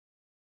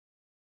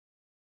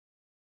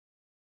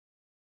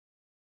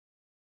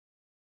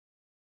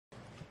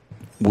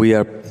We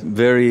are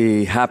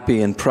very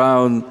happy and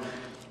proud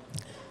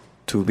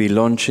to be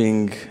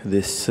launching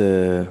this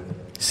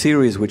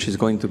series, which is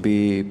going to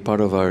be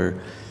part of our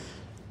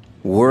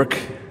work,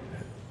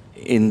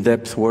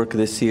 in-depth work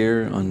this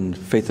year on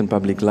faith and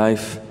public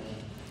life.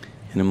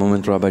 In a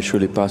moment, Rabbi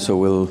Shuli Paso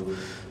will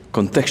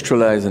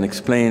contextualize and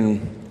explain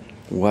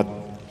what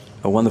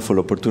a wonderful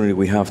opportunity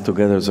we have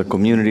together as a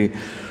community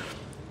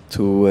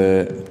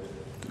to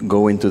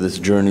go into this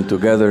journey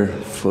together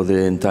for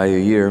the entire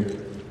year.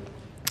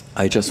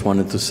 I just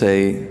wanted to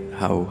say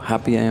how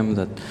happy I am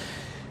that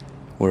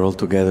we're all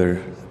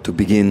together to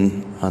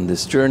begin on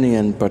this journey,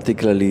 and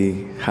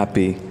particularly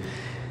happy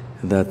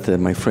that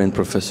my friend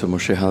Professor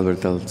Moshe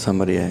Halbertal,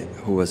 somebody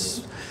who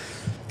has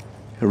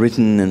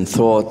written and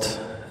thought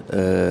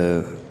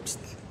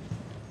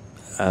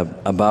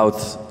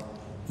about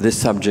this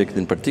subject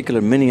in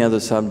particular, many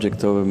other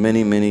subjects over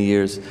many, many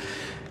years,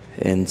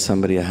 and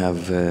somebody I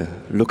have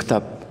looked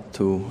up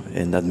to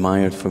and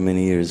admired for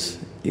many years,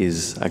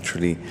 is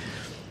actually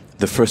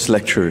the first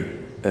lecture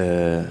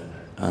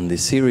on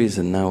this series.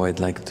 And now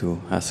I'd like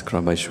to ask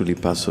Rabbi Shuli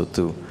Paso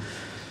to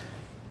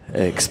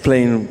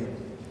explain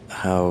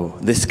how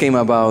this came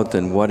about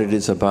and what it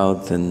is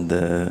about, and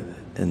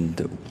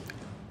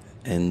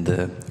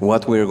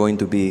what we're going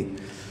to be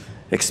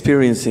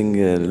experiencing,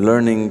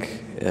 learning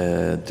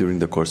during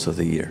the course of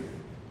the year.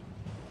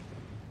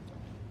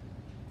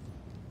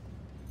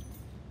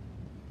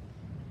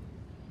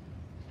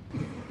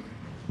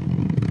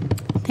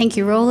 Thank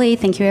you, Rolly.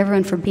 Thank you,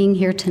 everyone, for being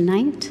here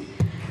tonight.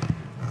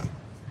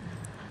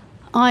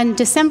 On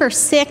December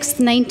 6th,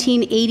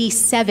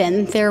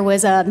 1987, there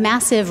was a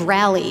massive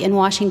rally in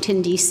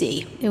Washington,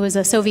 D.C. It was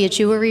a Soviet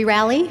Jewry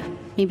rally.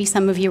 Maybe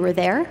some of you were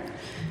there.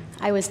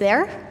 I was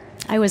there.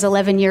 I was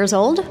 11 years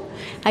old.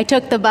 I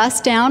took the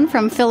bus down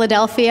from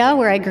Philadelphia,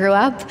 where I grew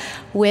up,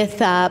 with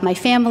my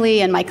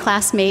family and my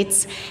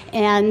classmates.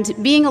 And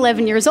being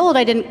 11 years old,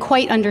 I didn't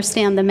quite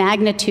understand the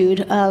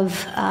magnitude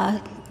of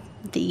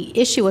the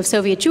issue of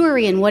Soviet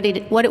Jewry and what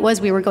it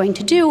was we were going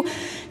to do.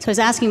 So I was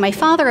asking my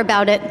father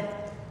about it.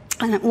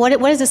 And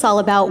what is this all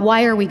about?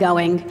 Why are we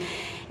going?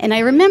 And I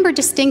remember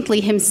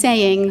distinctly him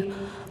saying,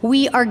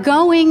 we are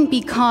going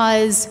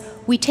because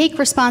we take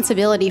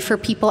responsibility for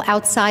people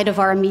outside of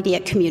our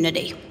immediate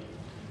community,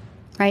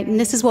 right? And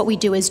this is what we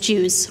do as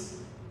Jews.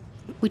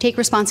 We take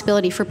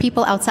responsibility for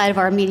people outside of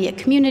our immediate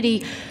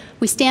community.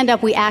 We stand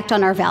up, we act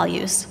on our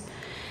values.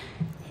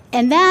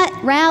 And that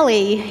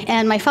rally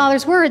and my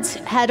father's words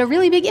had a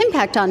really big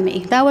impact on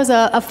me. That was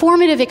a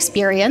formative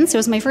experience. It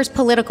was my first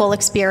political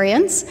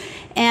experience.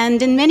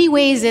 And in many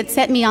ways, it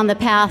set me on the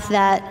path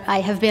that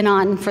I have been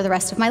on for the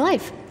rest of my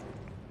life.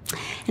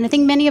 And I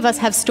think many of us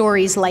have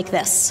stories like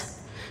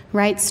this,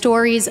 right?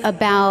 Stories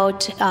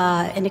about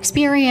an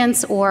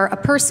experience or a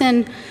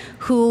person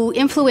who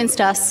influenced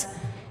us,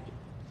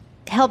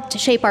 helped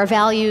shape our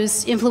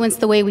values, influenced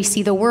the way we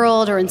see the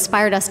world, or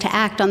inspired us to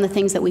act on the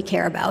things that we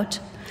care about.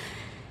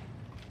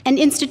 And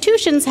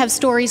institutions have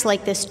stories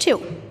like this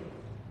too.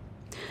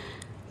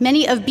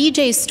 Many of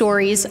BJ's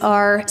stories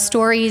are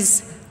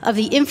stories of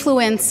the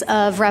influence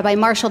of Rabbi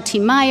Marshall T.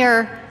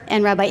 Meyer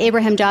and Rabbi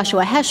Abraham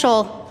Joshua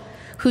Heschel,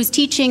 whose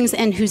teachings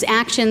and whose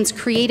actions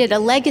created a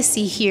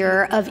legacy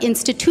here of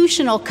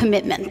institutional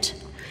commitment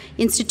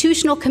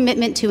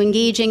to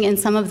engaging in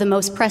some of the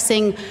most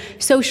pressing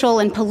social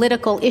and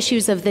political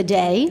issues of the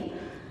day,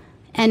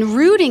 and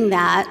rooting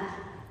that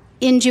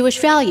in Jewish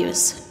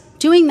values,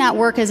 doing that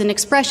work as an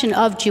expression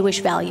of Jewish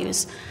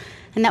values.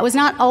 And that has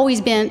not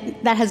always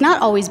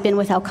been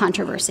without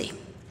controversy.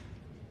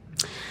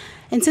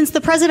 And since the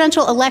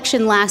presidential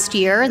election last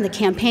year and the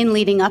campaign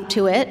leading up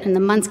to it and the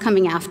months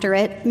coming after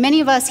it,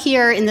 many of us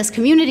here in this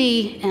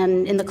community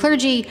and in the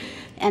clergy,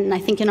 and I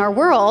think in our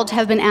world,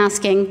 have been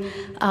asking,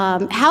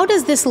 how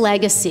does this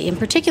legacy, and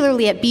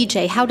particularly at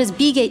BJ, how does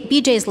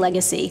BJ's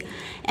legacy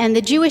and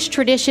the Jewish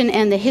tradition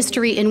and the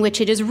history in which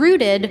it is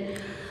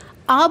rooted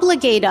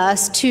obligate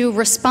us to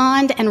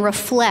respond and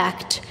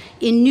reflect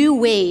in new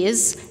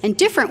ways, and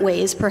different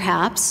ways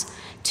perhaps,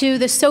 to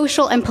the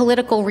social and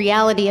political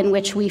reality in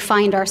which we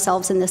find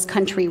ourselves in this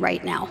country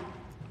right now?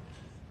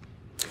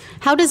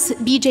 How does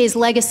BJ's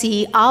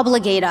legacy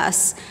obligate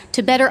us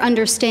to better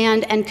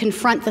understand and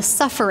confront the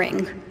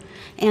suffering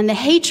and the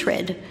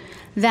hatred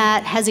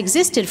that has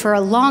existed for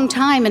a long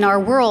time in our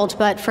world,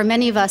 but for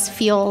many of us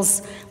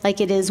feels like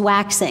it is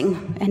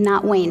waxing and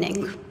not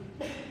waning?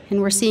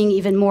 And we're seeing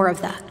even more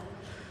of that.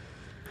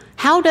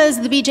 How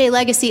does the BJ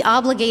legacy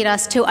obligate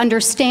us to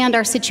understand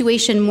our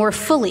situation more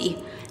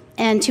fully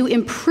and to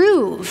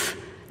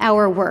improve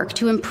our work,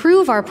 to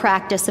improve our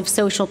practice of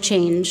social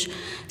change,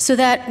 so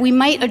that we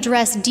might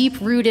address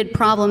deep-rooted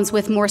problems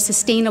with more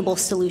sustainable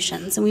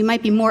solutions, and we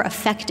might be more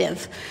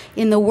effective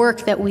in the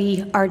work that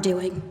we are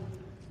doing?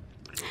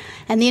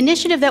 And the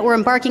initiative that we're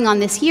embarking on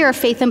this year,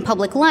 Faith in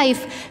Public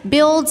Life,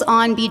 builds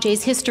on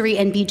BJ's history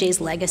and BJ's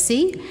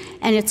legacy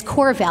and its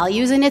core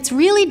values, and it's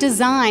really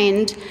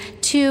designed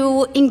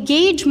to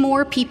engage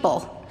more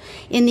people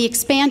in the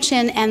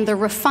expansion and the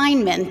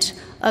refinement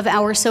of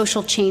our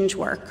social change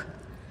work.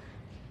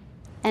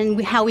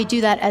 and how we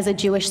do that as a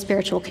Jewish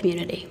spiritual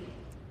community.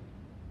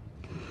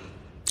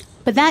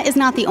 But that is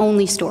not the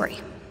only story.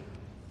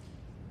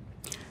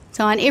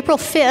 So on April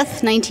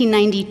 5th,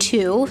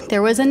 1992,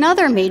 there was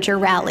another major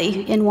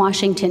rally in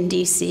Washington,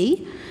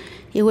 D.C.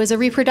 It was a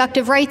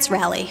reproductive rights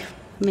rally.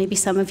 Maybe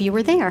some of you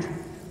were there.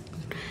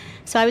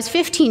 So I was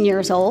 15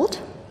 years old,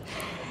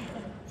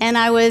 and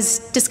I was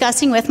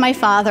discussing with my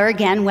father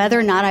again whether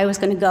or not I was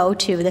going to go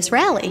to this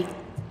rally.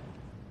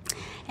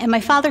 And my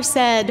father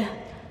said,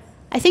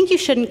 "I think you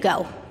shouldn't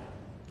go.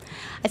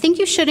 I think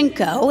you shouldn't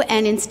go,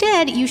 and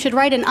instead you should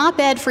write an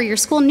op-ed for your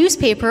school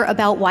newspaper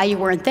about why you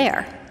weren't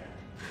there."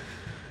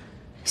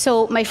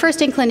 So my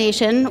first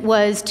inclination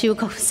was to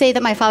say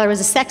that my father was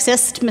a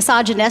sexist,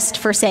 misogynist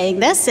for saying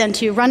this, and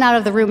to run out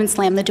of the room and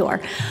slam the door.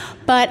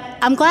 But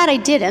I'm glad I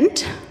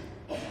didn't.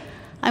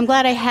 I'm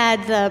glad I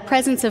had the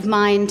presence of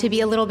mind to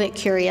be a little bit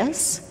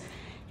curious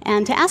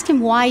and to ask him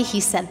why he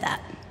said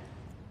that.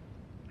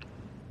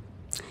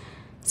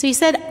 So he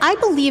said, "I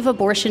believe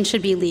abortion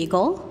should be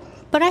legal,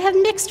 but I have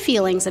mixed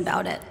feelings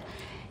about it.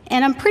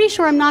 And I'm pretty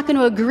sure I'm not going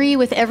to agree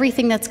with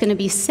everything that's going to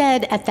be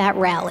said at that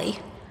rally.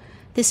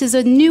 This is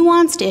a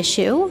nuanced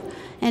issue,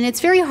 and it's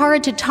very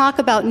hard to talk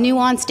about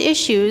nuanced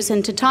issues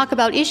and to talk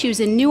about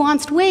issues in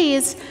nuanced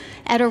ways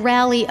at a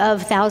rally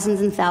of thousands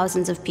and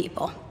thousands of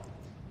people."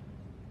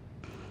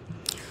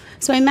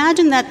 So I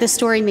imagine that this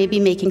story may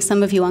be making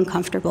some of you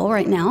uncomfortable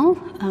right now,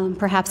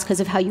 perhaps because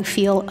of how you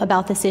feel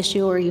about this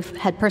issue or you've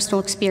had personal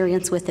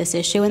experience with this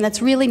issue, and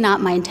that's really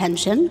not my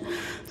intention.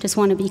 Just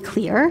want to be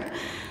clear.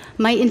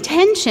 My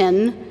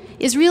intention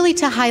is really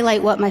to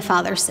highlight what my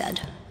father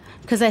said,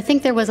 because I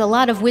think there was a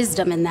lot of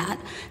wisdom in that.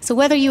 So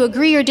whether you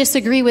agree or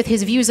disagree with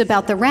his views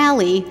about the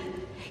rally,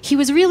 he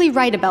was really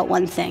right about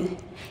one thing.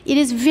 It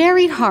is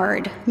very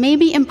hard,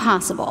 maybe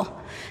impossible,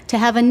 to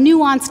have a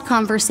nuanced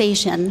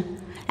conversation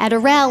at a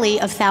rally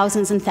of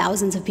thousands and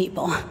thousands of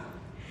people.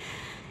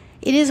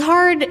 It is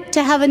hard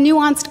to have a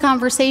nuanced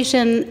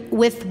conversation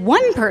with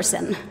one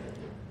person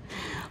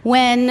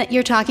when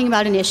you're talking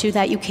about an issue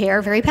that you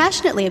care very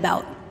passionately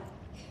about,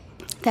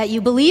 that you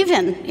believe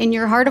in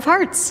your heart of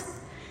hearts,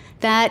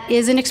 that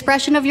is an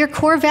expression of your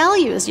core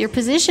values. Your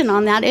position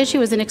on that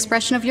issue is an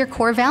expression of your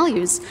core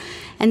values.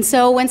 And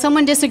so when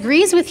someone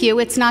disagrees with you,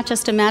 it's not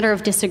just a matter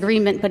of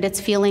disagreement, but it's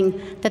feeling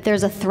that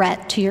there's a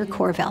threat to your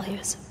core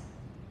values.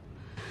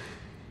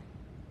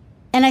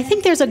 And I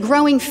think there's a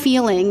growing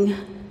feeling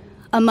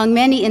among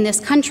many in this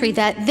country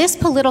that this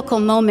political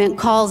moment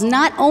calls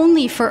not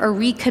only for a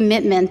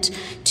recommitment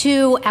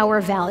to our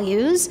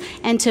values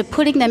and to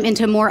putting them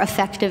into more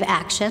effective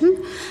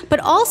action, but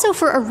also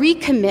for a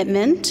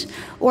recommitment,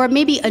 or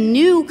maybe a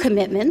new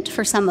commitment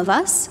for some of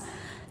us,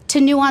 to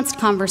nuanced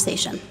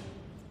conversation,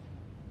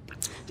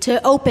 to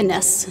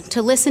openness,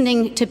 to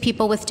listening to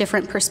people with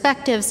different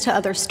perspectives, to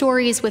other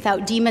stories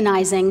without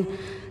demonizing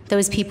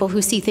those people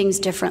who see things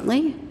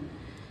differently,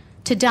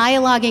 to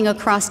dialoguing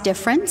across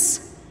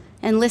difference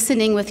and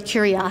listening with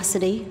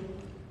curiosity,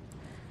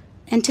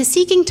 and to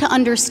seeking to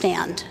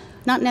understand,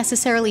 not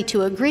necessarily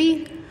to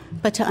agree,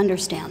 but to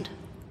understand.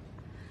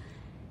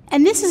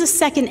 And this is a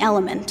second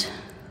element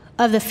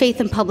of the Faith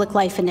in Public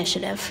Life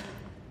initiative.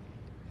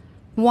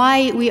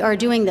 Why we are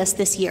doing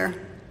this year,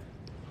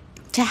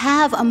 to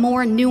have a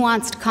more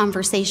nuanced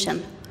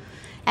conversation,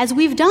 as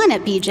we've done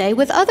at BJ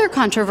with other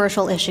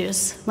controversial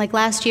issues, like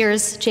last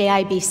year's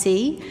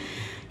JIBC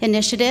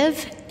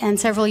initiative, and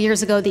several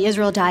years ago, the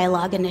Israel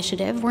Dialogue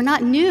Initiative. We're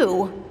not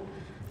new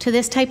to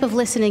this type of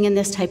listening and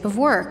this type of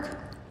work.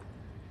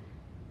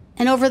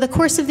 And over the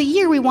course of the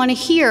year, we want to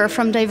hear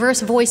from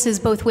diverse voices,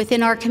 both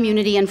within our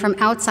community and from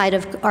outside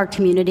of our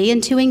community,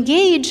 and to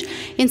engage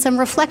in some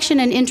reflection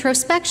and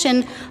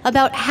introspection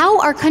about how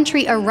our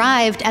country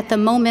arrived at the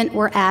moment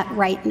we're at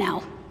right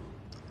now.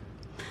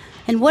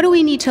 And what do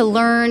we need to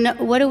learn?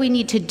 What do we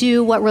need to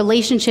do? What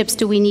relationships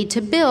do we need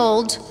to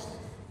build?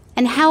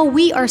 And how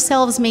we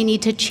ourselves may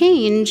need to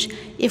change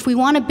if we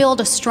want to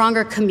build a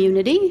stronger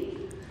community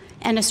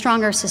and a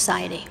stronger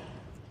society.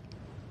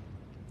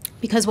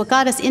 Because what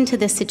got us into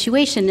this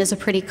situation is a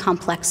pretty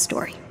complex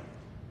story.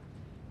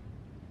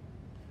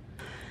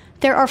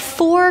 There are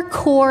 4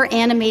 core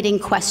animating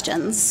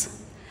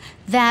questions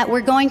that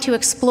we're going to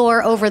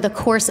explore over the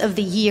course of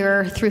the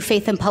year through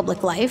Faith in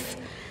Public Life.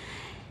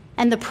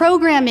 And the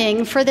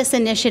programming for this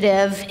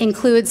initiative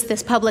includes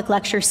this public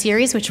lecture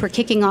series, which we're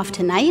kicking off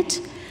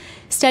tonight,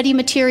 study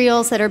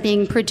materials that are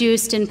being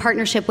produced in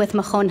partnership with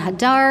Machon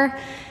Hadar,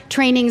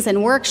 trainings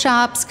and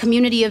workshops,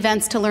 community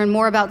events to learn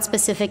more about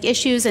specific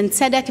issues, and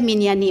tzedek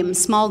minyanim,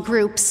 small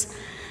groups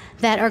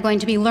that are going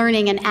to be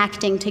learning and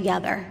acting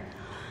together.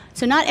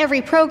 So not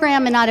every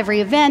program and not every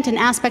event and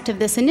aspect of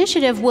this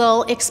initiative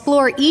will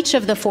explore each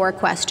of the 4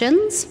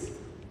 questions,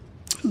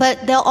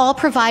 but they'll all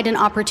provide an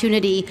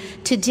opportunity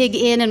to dig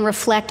in and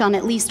reflect on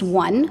at least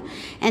one,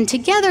 and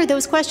together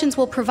those questions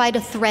will provide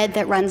a thread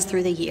that runs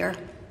through the year.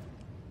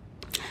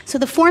 So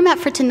the format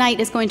for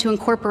tonight is going to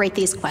incorporate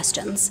these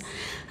questions.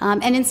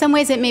 And in some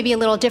ways, it may be a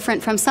little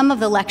different from some of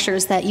the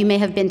lectures that you may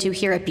have been to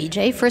here at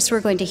BJ. First, we're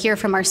going to hear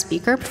from our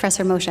speaker,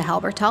 Professor Moshe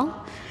Halbertal.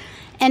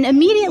 And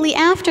immediately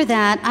after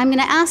that, I'm going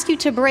to ask you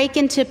to break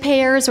into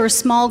pairs or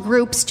small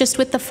groups just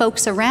with the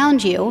folks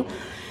around you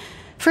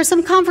for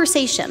some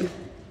conversation.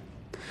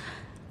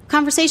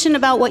 Conversation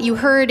about what you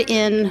heard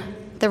in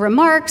the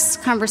remarks,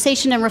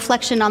 conversation and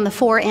reflection on the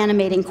 4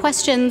 animating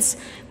questions,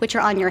 which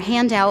are on your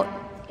handout.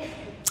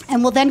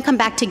 And we'll then come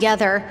back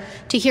together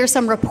to hear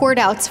some report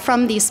outs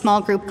from these small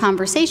group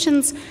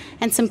conversations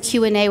and some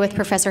Q&A with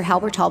Professor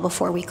Halbertal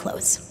before we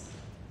close.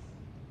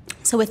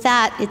 So with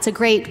that, it's a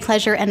great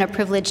pleasure and a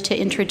privilege to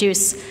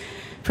introduce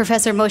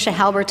Professor Moshe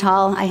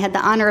Halbertal. I had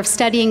the honor of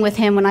studying with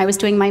him when I was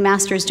doing my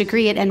master's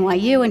degree at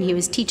NYU, and he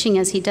was teaching,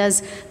 as he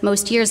does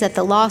most years, at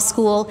the law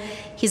school.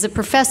 He's a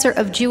professor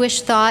of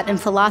Jewish thought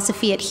and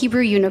philosophy at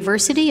Hebrew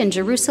University in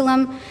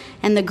Jerusalem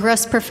and the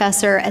Gruss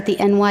Professor at the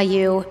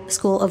NYU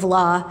School of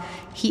Law.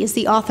 He is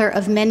the author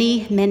of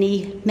many,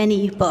 many,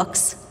 many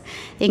books,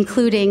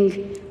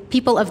 including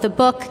People of the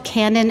Book,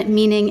 Canon,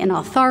 Meaning, and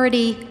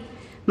Authority,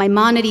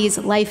 Maimonides'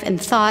 Life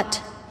and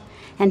Thought,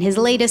 and his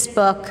latest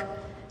book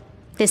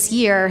this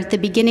year, The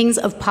Beginnings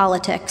of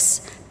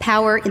Politics,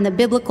 Power in the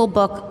Biblical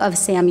Book of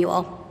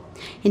Samuel.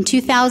 In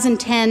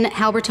 2010,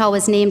 Halbertal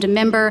was named a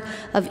member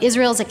of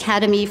Israel's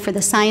Academy for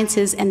the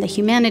Sciences and the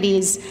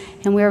Humanities,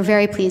 and we are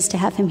very pleased to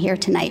have him here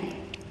tonight.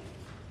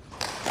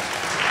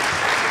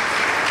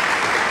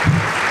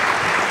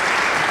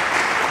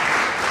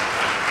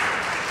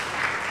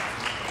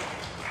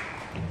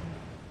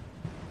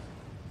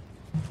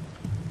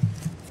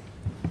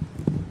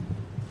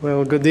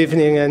 Well, good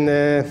evening,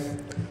 and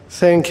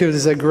thank you. It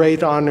is a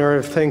great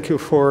honor. Thank you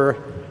for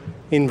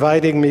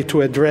inviting me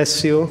to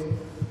address you.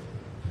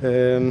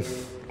 You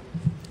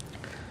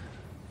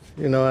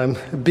know, I'm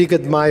a big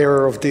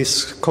admirer of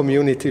this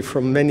community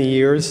from many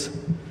years.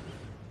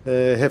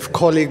 Have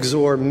colleagues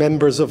who are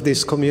members of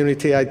this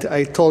community.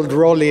 I told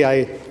Rolly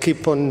I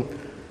keep on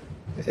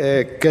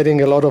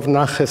getting a lot of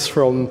naches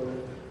from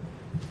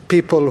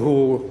people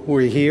who are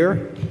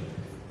here.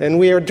 And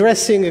we are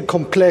addressing a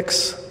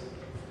complex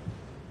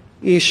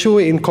issue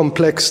in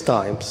complex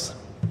times.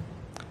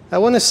 I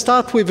want to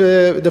start with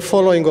the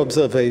following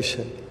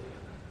observation.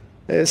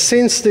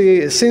 Since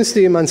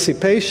the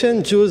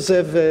emancipation, Jews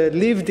have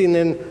lived in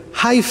a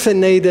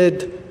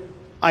hyphenated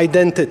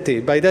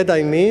identity. By that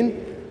I mean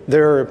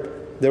there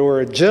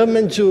were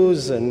German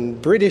Jews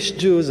and British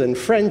Jews and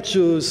French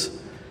Jews,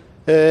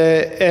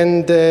 this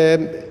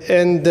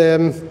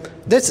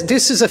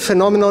is a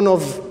phenomenon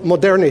of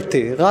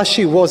modernity.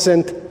 Rashi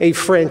wasn't a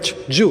French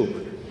Jew.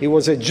 He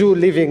was a Jew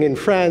living in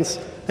France,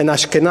 an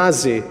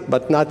Ashkenazi,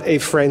 but not a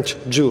French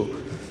Jew.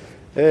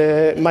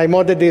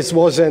 Maimonides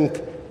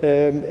wasn't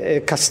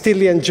a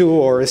Castilian Jew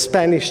or a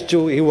Spanish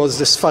Jew. He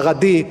was a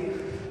Sfaradi,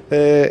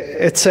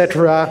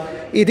 etc.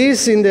 It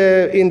is in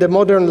the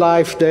modern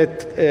life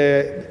that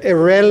a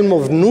realm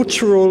of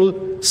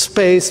neutral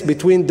space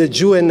between the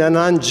Jew and the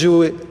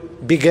non-Jew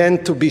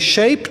began to be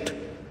shaped,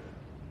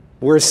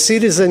 where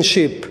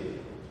citizenship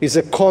is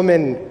a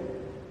common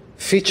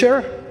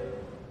feature.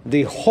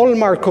 The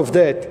hallmark of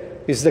that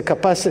is the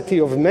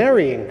capacity of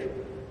marrying,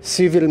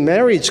 civil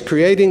marriage,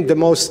 creating the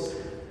most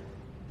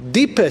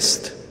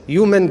deepest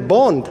human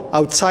bond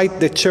outside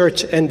the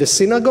church and the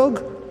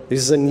synagogue. This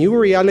is a new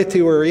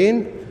reality we're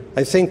in.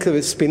 I think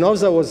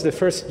Spinoza was the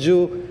first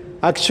Jew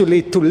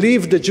actually to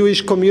leave the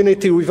Jewish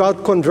community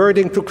without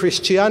converting to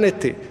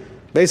Christianity.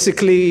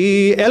 Basically,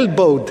 he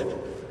elbowed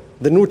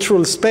the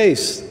neutral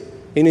space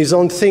in his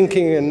own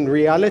thinking and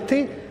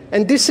reality,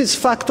 and this is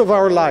fact of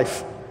our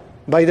life.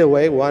 By the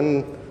way,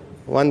 one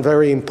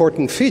very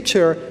important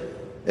feature,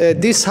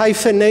 this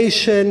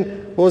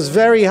hyphenation was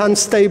very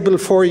unstable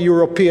for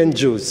European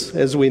Jews,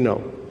 as we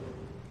know.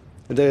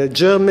 The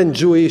German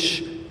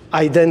Jewish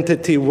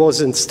identity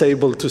wasn't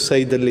stable, to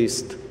say the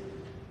least.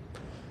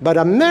 But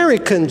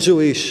American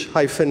Jewish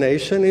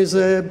hyphenation is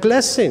a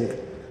blessing,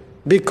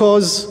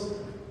 because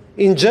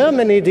in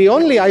Germany, the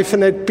only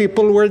hyphenate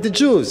people were the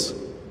Jews.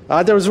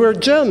 Others were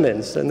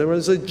Germans, and there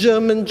was a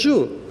German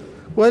Jew.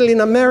 Well, in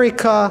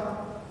America,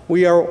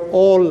 we are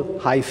all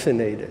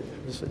hyphenated.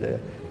 So the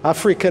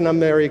African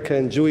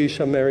American, Jewish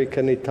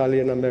American,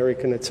 Italian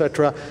American,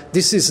 etc.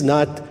 This is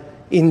not,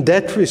 in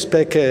that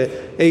respect,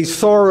 a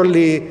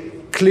thoroughly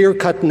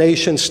clear-cut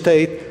nation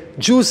state.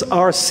 Jews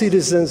are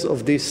citizens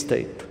of this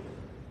state.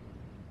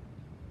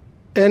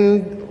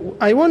 And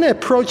I want to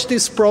approach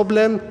this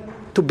problem,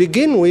 to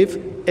begin with,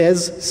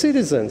 as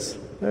citizens.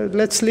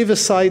 Let's leave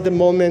aside the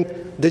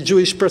moment the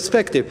Jewish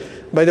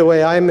perspective. By the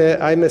way, I'm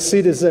a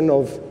citizen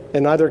of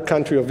another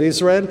country, of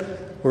Israel,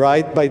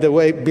 right? By the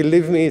way,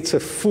 believe me, it's a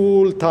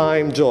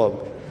full-time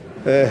job,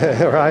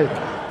 right?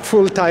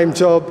 Full-time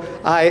job.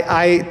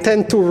 I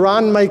tend to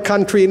run my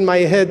country in my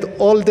head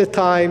all the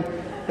time.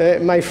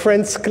 My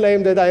friends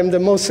claim that I am the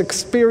most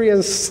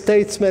experienced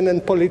statesman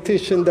and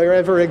politician there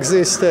ever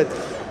existed.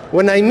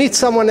 When I meet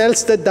someone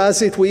else that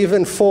does it, we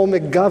even form a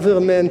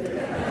government.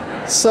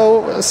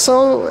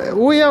 So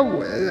we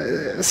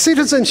are,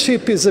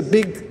 citizenship is a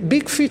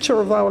big feature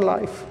of our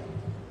life.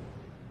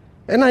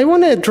 And I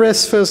want to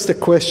address first the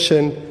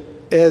question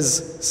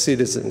as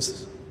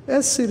citizens,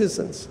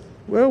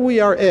 where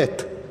we are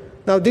at.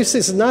 Now, this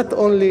is not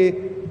only,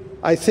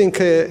 I think,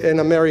 an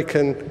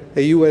American,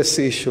 a US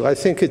issue. I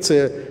think it's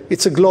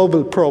a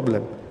global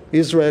problem.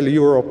 Israel,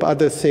 Europe,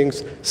 other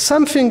things.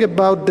 Something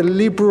about the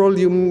liberal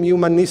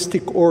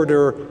humanistic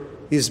order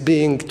is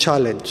being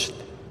challenged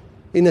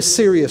in a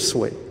serious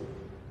way.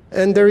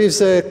 And there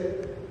is a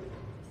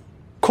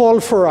call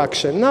for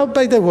action. Now,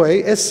 by the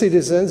way, as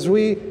citizens,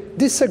 we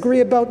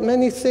disagree about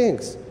many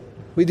things.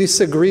 We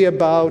disagree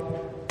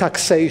about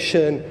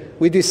taxation.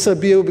 We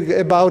disagree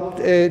about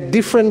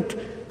different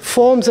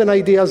forms and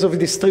ideas of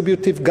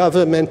distributive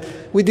government.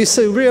 We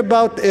disagree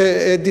about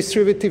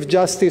distributive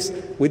justice.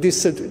 We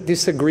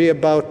disagree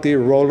about the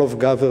role of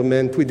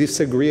government. We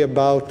disagree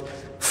about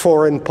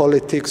foreign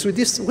politics.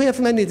 We have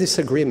many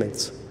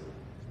disagreements.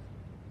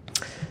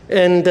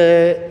 But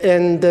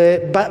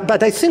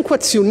I think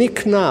what's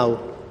unique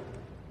now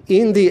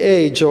in the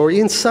age, or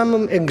in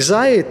some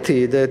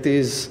anxiety that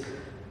is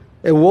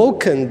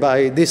awoken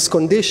by this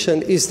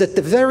condition, is that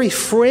the very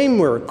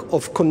framework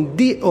of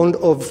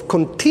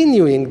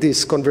continuing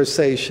this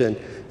conversation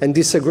and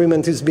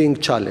disagreement is being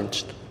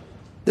challenged.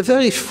 The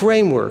very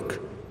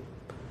framework.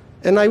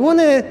 And I want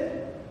to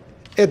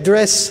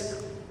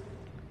address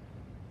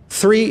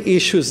three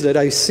issues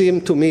that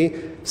seem to me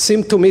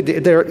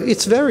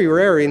it's very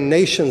rare in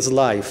nation's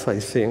life, I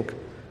think,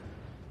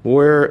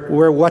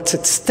 where what's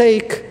at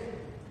stake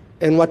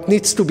and what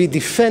needs to be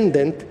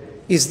defended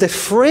is the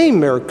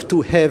framework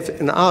to have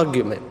an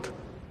argument.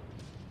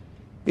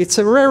 It's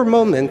a rare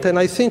moment, and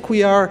I think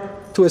we are,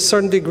 to a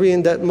certain degree,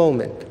 in that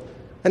moment.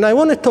 And I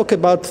want to talk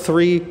about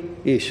three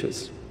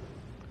issues.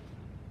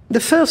 The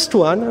first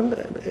one,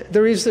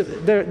 there is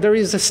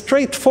a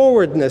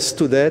straightforwardness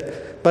to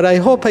that, but I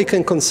hope I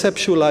can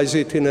conceptualize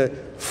it in a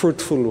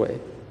fruitful way.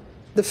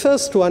 The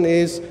first one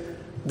is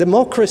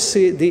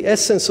democracy. The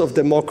essence of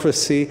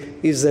democracy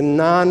is a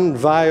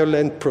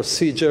non-violent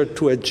procedure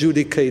to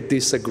adjudicate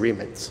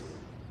disagreements.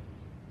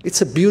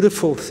 It's a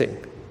beautiful thing.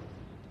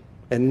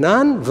 A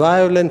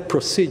non-violent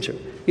procedure.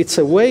 It's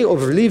a way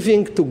of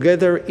living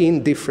together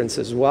in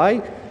differences.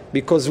 Why?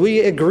 Because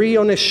we agree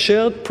on a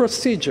shared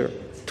procedure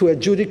to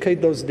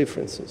adjudicate those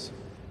differences.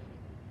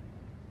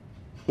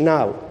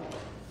 Now,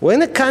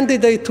 when a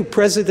candidate to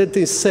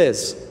presidency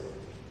says,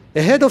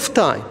 ahead of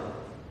time,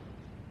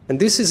 and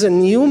this is a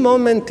new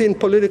moment in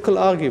political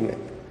argument,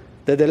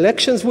 that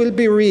elections will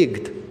be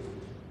rigged,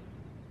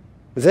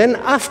 then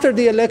after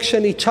the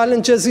election he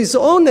challenges his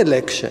own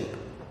election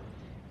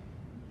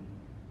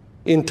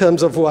in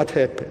terms of what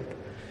happened.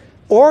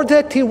 Or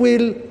that he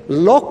will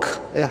lock,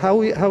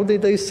 how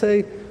did they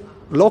say?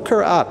 Lock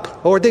her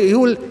up. Or that he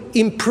will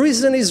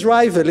imprison his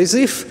rival as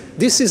if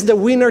this is the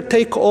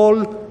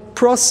winner-take-all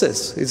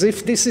process, as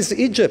if this is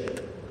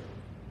Egypt.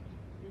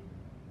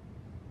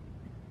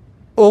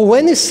 Or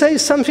when he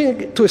says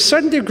something, to a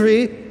certain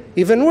degree,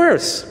 even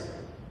worse,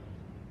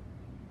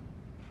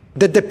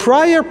 that the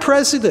prior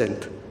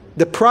president,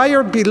 the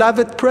prior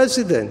beloved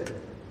president,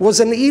 was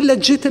an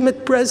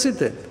illegitimate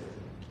president,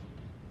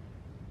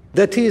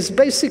 that he has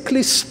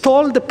basically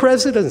stole the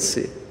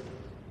presidency.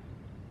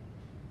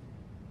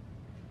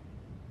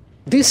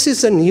 This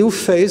is a new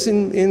phase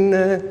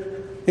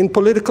in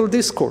political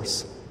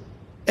discourse.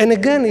 And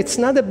again, it's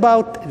not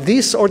about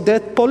this or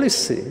that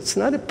policy. It's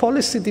not a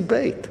policy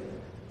debate.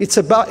 It's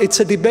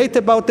a debate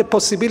about the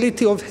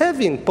possibility of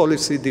having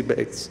policy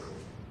debates.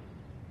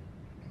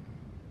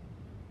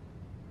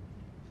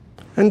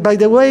 And by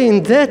the way,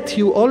 in that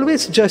you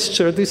always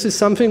gesture, this is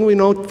something we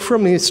know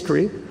from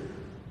history,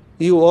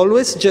 you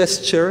always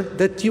gesture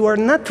that you are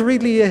not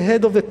really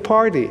ahead of a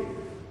party,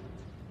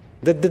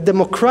 that the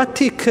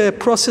democratic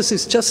process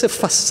is just a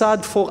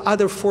facade for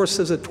other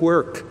forces at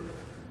work,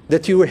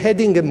 that you are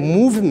heading a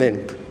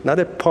movement, not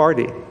a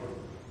party.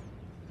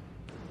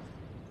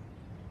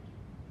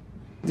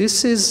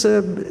 This is,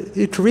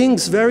 it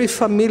rings very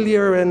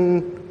familiar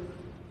and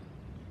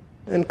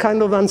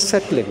kind of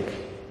unsettling.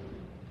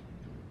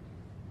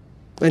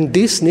 And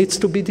this needs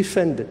to be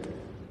defended.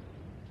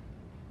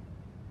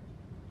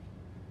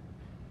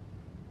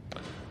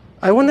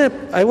 I want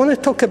to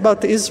talk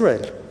about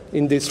Israel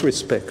in this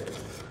respect.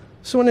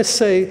 So I want to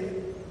say,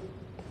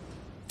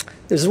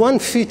 there's one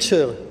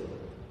feature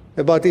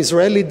about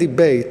Israeli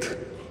debate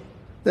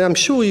that I'm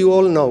sure you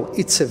all know.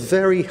 It's a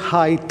very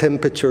high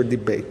temperature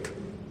debate.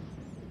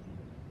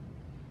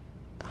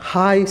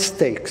 High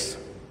stakes,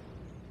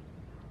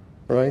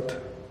 right?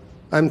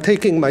 I'm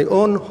taking my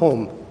own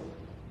home,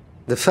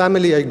 the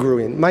family I grew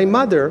in. My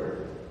mother,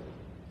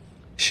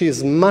 she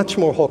is much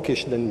more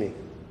hawkish than me.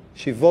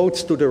 She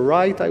votes to the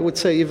right, I would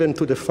say even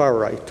to the far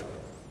right.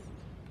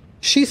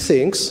 She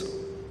thinks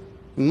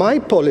my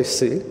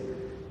policy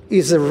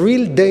is a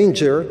real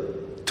danger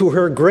to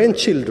her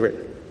grandchildren.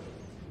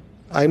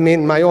 I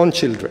mean my own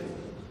children.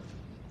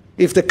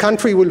 If the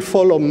country will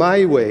follow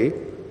my way,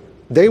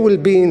 they will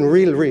be in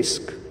real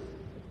risk.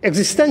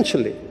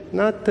 Existentially,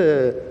 not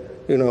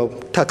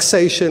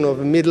taxation of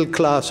middle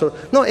class,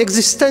 no,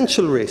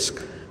 existential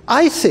risk.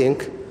 I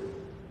think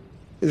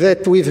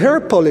that with her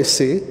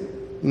policy,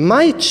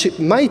 my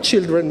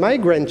children, my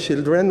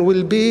grandchildren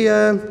will be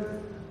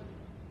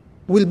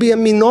will be a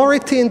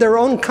minority in their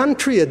own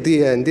country at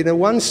the end, in a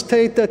one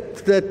state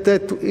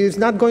that is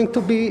not going to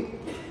be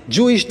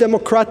Jewish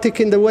democratic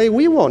in the way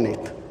we want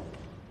it.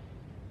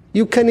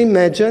 You can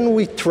imagine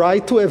we try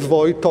to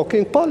avoid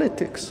talking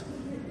politics,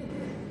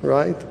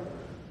 right?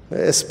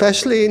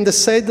 Especially in the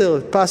Seder,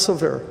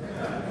 Passover.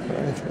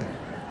 Right?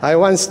 I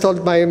once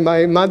told my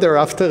mother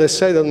after the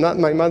Seder, not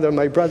my mother,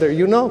 my brother,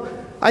 you know,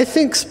 I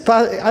think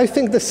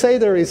the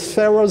Seder is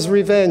Pharaoh's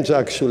revenge,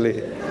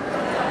 actually.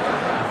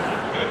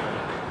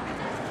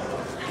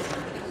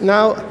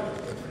 Now,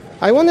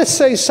 I want to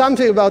say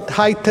something about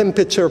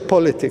high-temperature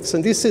politics,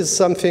 and this is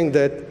something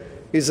that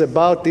is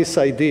about this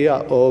idea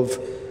of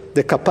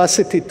the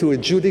capacity to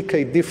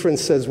adjudicate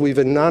differences with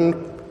a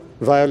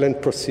non-violent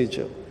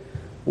procedure.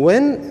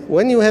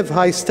 When you have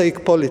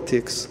high-stake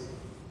politics,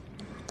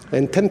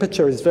 and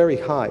temperature is very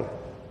high,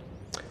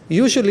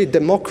 usually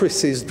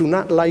democracies do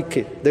not like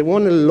it. They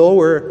want to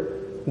lower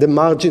the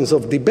margins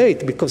of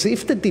debate, because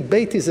if the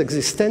debate is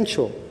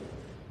existential,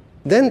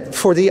 then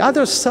for the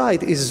other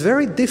side, it's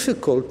very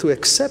difficult to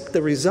accept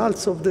the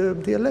results of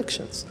the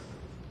elections.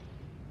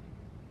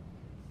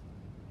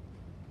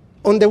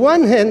 On the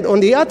one hand,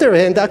 on the other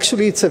hand,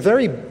 actually, it's a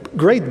very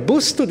great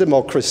boost to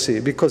democracy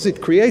because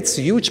it creates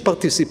huge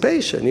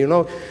participation. You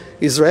know,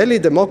 Israeli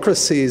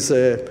democracy is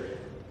a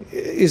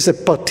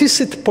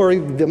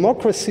participatory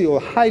democracy or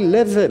high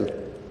level,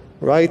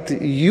 right?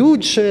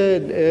 Huge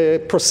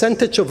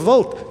percentage of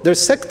vote. There are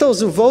sectors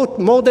who vote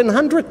more than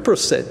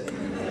 100%.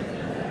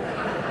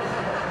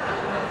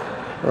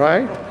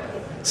 Right?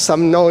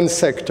 Some known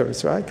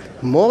sectors, right?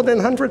 More than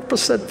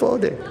 100%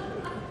 voting.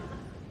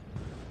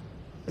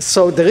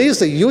 So there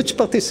is a huge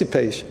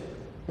participation,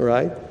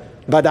 right?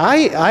 But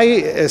I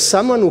as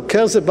someone who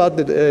cares about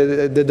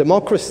the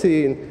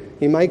democracy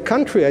in my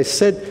country, I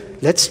said,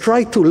 let's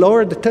try to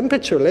lower the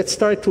temperature. Let's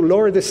try to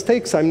lower the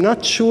stakes. I'm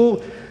not sure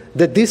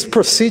that this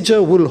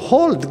procedure will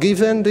hold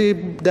given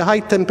the high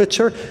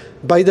temperature.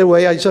 By the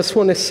way, I just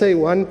want to say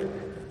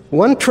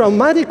one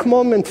traumatic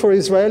moment for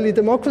Israeli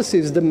democracy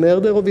is the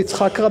murder of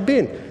Yitzhak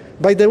Rabin.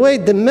 By the way,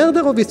 the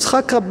murder of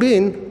Yitzhak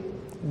Rabin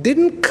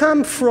didn't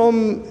come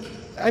from,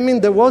 I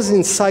mean, there was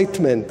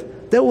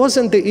incitement. That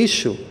wasn't the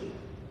issue.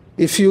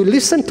 If you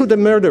listen to the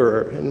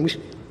murderer, and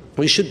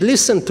we should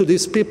listen to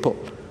these people,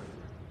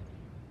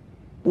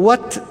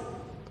 what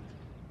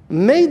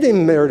made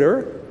him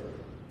murder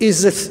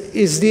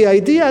is the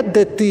idea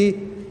that the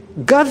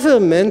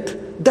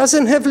government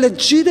doesn't have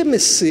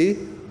legitimacy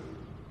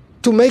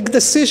to make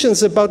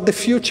decisions about the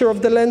future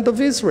of the land of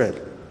Israel.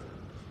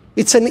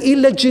 It's an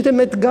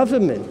illegitimate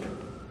government.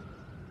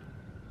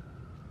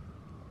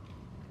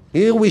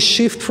 Here we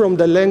shift from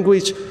the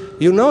language.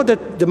 You know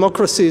that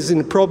democracy is in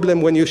a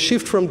problem when you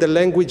shift from the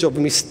language of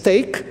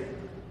mistake,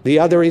 the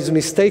other is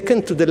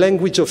mistaken, to the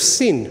language of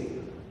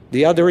sin,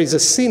 the other is a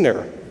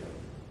sinner.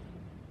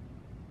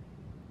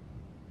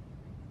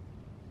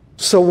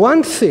 So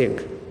one thing,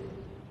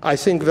 I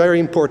think very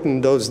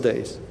important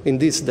in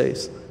these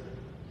days,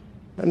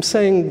 I'm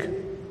saying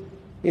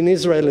in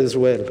Israel as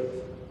well,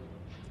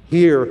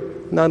 here,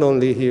 not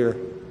only here,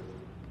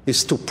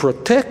 is to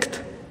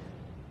protect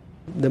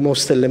the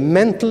most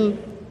elemental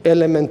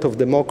element of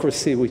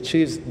democracy, which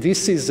is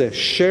this is a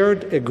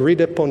shared, agreed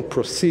upon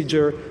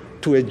procedure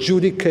to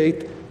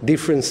adjudicate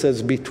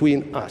differences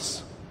between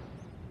us.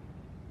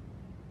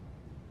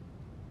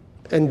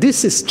 And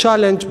this is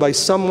challenged by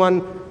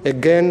someone,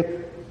 again,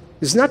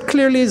 who's not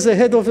clearly the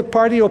head of a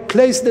party or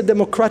plays the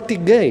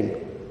democratic game.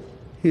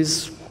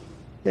 He's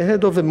the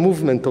head of a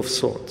movement of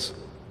sorts.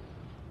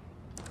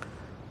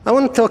 I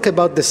want to talk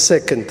about the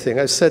second thing.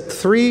 I said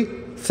three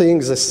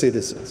things as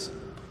citizens.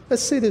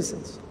 As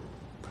citizens.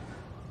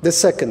 The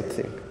second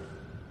thing,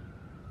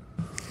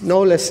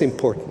 no less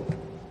important.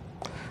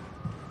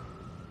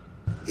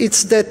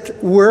 It's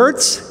that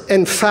words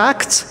and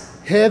facts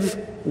have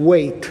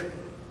weight.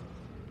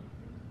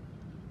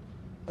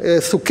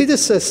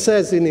 Thucydides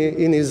says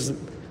in his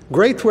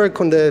great work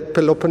on the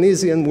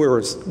Peloponnesian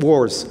Wars,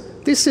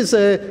 this is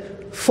a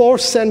 4th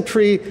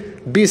century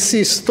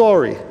BC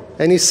story.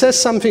 And he says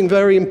something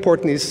very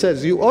important. He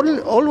says, you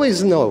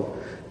always know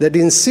that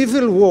in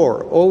civil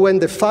war or when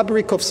the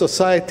fabric of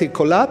society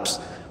collapses,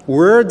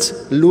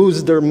 words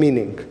lose their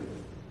meaning.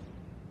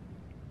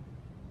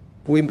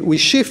 We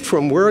shift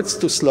from words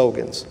to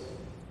slogans.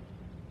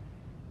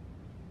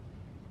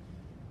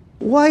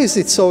 Why is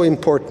it so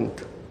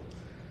important?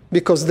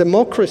 Because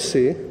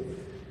democracy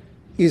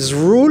is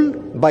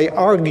ruled by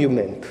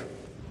argument.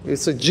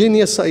 It's a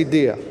genius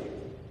idea.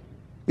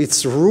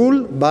 It's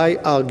ruled by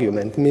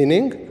argument,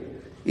 meaning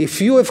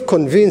if you have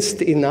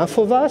convinced enough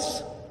of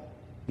us,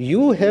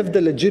 you have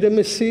the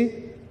legitimacy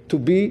to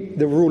be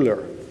the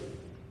ruler.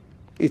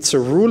 It's a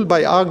rule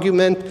by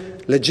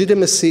argument.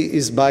 Legitimacy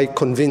is by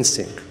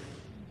convincing.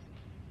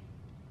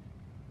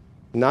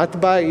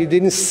 Not by, you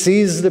didn't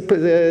seize the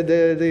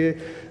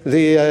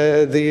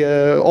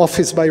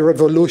office by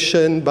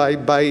revolution, by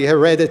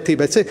heredity,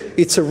 but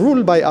it's a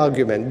rule by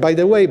argument. By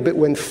the way, but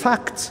when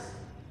facts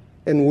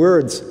and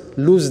words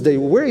lose their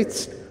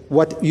weight,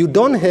 what you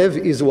don't have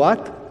is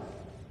what?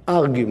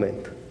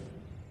 Argument.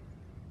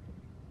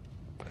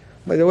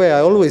 By the way, I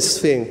always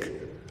think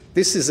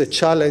this is a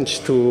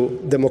challenge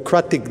to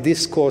democratic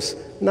discourse,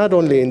 not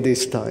only in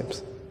these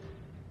times.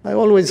 I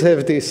always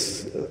have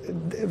these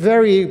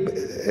very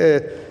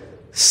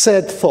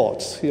sad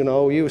thoughts. You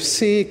know, you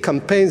see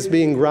campaigns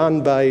being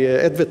run by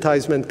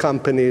advertisement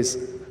companies.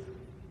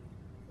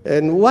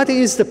 And what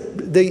is the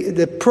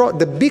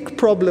big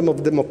problem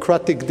of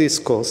democratic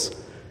discourse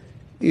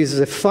is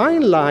a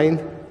fine line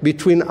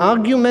between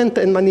argument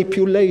and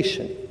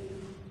manipulation.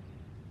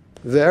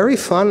 Very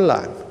fine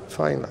line.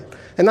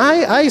 And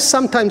I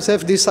sometimes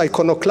have this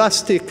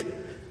iconoclastic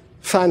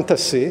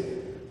fantasy.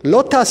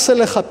 לא תעשה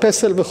לך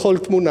פסל בכל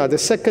תמונה, the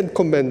second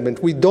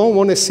commandment. We don't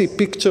want to see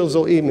pictures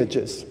or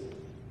images.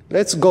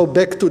 Let's go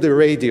back to the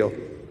radio.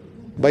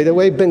 By the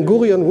way,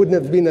 Ben-Gurion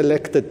wouldn't have been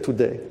elected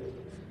today.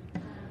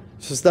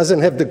 Just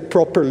doesn't have the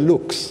proper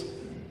looks.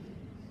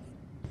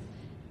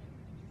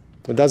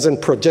 It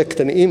doesn't project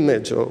an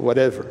image or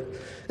whatever.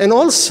 And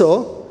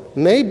also,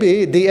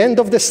 maybe the end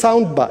of the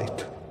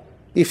soundbite.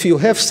 If you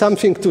have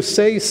something to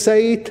say,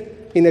 say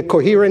it in a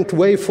coherent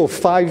way for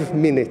 5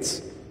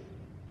 minutes.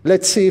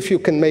 Let's see if you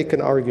can make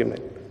an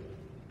argument.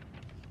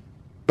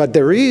 But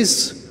there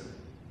is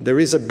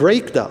a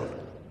breakdown,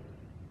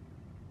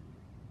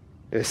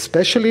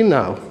 especially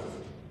now,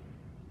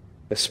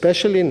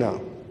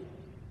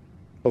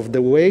 of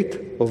the weight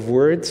of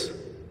words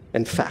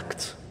and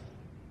facts,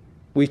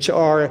 which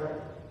are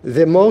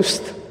the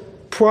most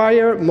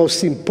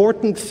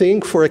important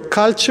thing for a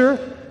culture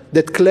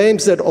that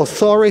claims that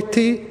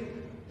authority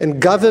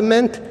and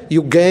government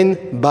you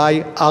gain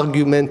by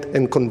argument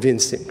and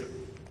convincing.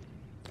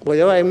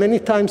 Well, I many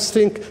times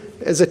think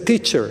as a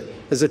teacher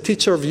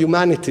of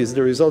humanities,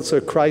 there is also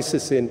a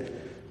crisis in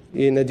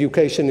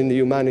education in the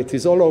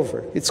humanities all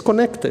over. It's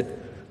connected.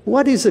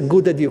 What is a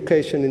good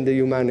education in the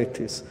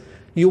humanities?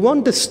 You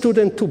want the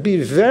student to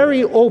be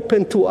very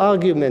open to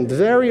argument,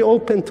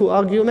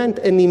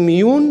 and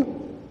immune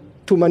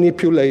to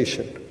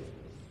manipulation.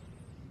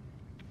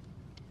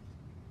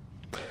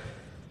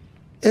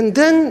 And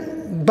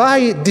then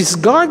by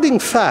discarding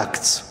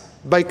facts,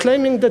 by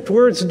claiming that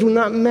words do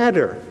not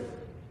matter,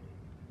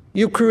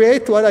 you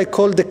create what I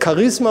call the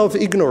charisma of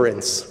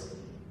ignorance.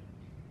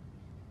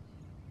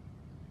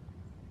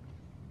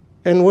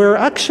 And where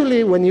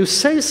actually, when you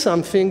say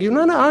something, you're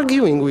not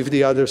arguing with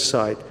the other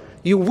side.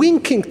 You're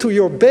winking to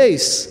your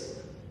base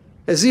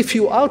as if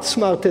you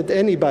outsmarted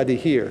anybody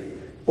here,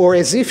 or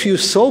as if you're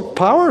so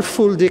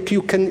powerful that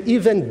you can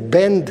even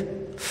bend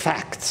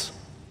facts.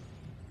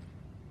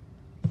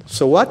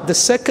 So what? The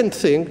second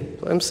thing,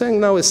 I'm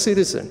saying now as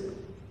citizen,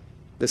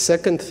 the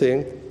second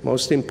thing,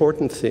 most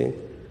important thing,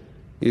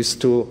 is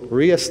to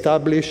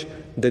reestablish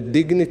the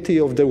dignity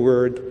of the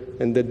word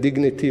and the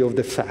dignity of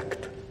the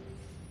fact,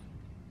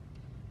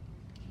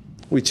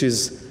 which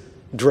is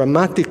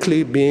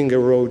dramatically being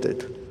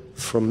eroded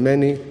for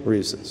many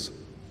reasons.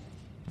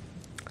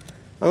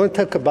 I want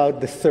to talk about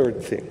the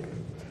third thing.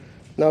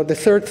 Now, the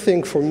third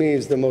thing for me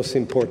is the most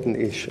important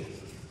issue.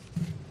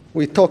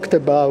 We talked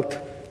about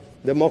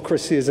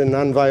democracy as a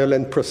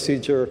nonviolent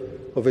procedure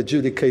of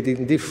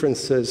adjudicating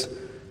differences.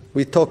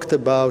 We talked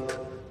about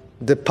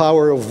the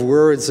power of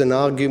words and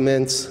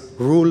arguments,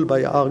 rule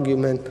by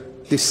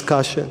argument,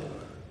 discussion.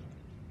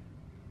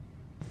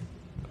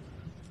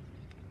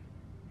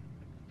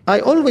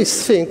 I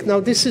always think, now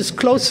this is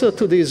closer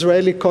to the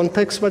Israeli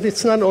context, but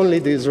it's not only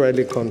the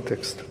Israeli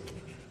context.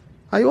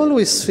 I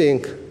always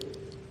think,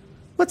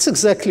 what's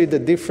exactly the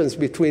difference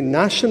between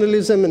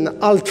nationalism and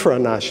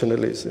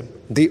ultra-nationalism?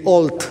 The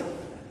alt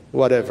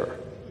whatever.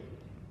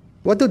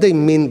 What do they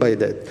mean by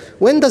that?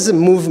 When does a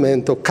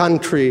movement or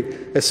country,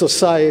 a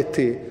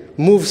society,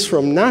 moves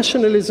from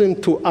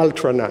nationalism to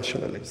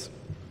ultra-nationalism?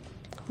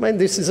 I mean,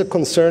 this is a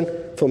concern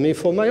for me,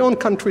 for my own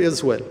country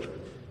as well.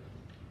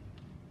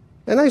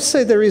 And I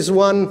say there is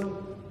one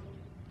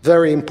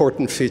very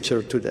important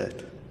feature to that.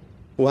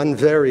 One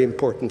very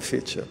important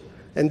feature.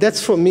 And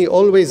that's for me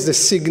always the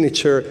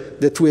signature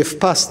that we have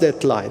passed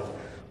that line,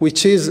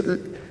 which is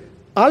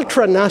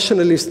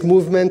ultra-nationalist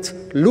movements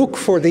look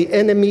for the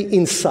enemy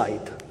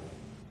inside.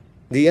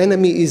 The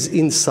enemy is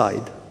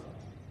inside.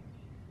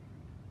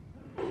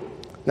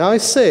 Now I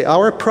say,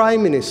 our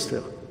prime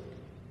minister,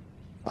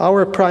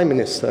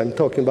 I'm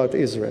talking about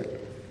Israel,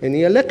 in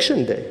the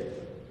election day,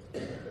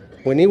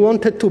 when he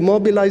wanted to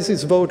mobilize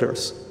his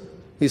voters,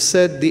 he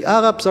said, the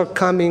Arabs are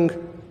coming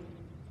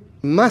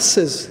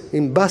masses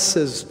in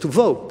buses to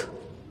vote.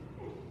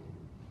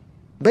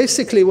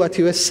 Basically what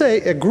you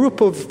say, a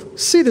group of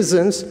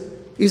citizens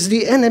is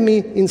the enemy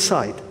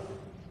inside.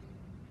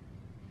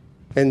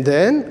 And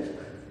then,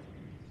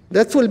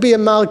 that will be a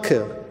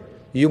marker.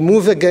 You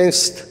move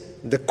against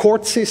the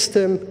court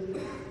system,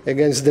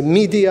 against the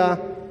media,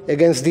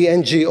 against the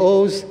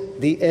NGOs,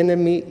 the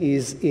enemy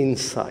is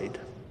inside.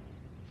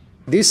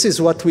 This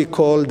is what we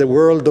call the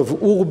world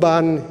of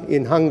Urban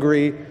in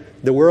Hungary,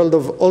 the world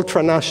of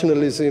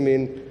ultranationalism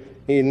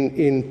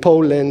in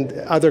Poland,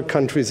 other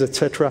countries,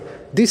 etc.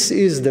 This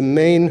is the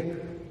main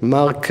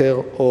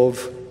marker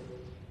of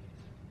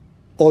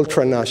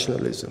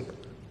ultranationalism.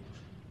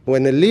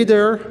 When a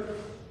leader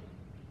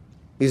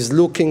is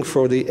looking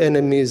for the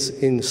enemies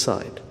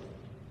inside.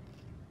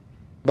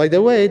 By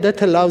the way,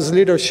 that allows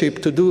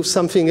leadership to do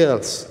something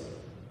else.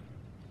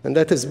 And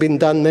that has been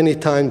done many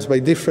times by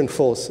different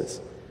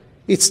forces.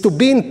 It's to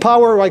be in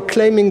power while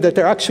claiming that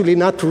they're actually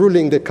not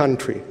ruling the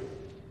country,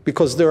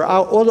 because there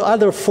are all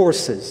other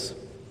forces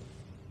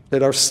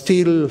that are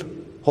still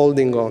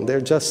holding on.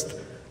 They're just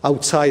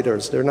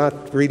outsiders. They're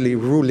not really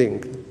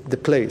ruling the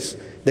place.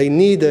 They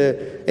need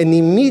an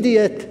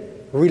immediate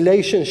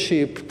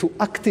relationship to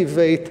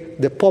activate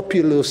the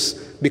populace,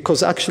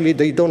 because actually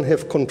they don't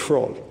have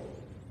control.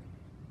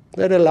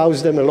 That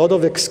allows them a lot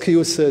of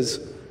excuses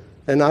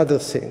and other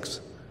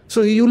things.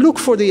 So you look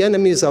for the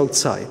enemies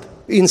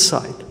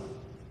inside.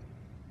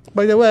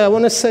 By the way, I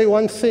want to say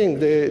one thing.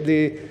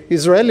 The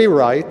Israeli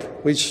right,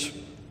 which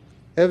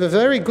have a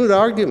very good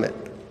argument,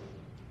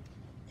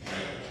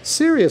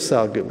 serious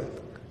argument,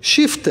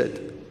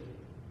 shifted,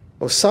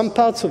 or some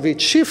parts of it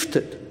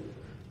shifted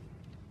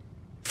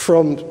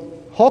from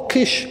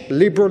hawkish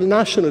liberal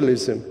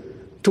nationalism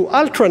to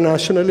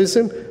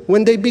ultra-nationalism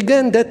when they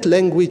began that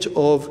language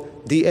of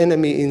the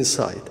enemy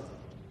inside.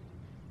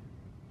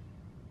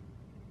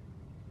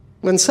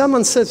 When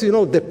someone says, you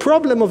know, the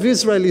problem of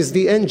Israel is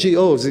the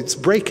NGOs, it's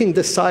breaking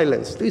the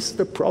silence, this is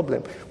the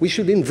problem. We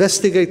should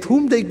investigate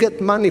whom they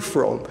get money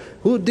from,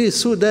 who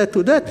this, who that,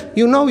 who that.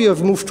 You know you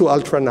have moved to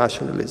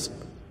ultra-nationalism.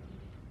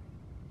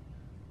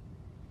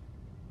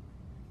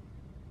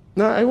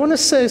 Now, I want to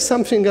say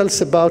something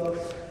else about,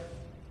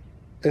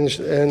 and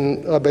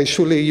Rabbi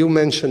Shuli, you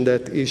mentioned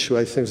that issue.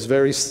 I think it's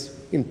very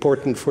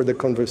important for the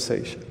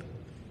conversation.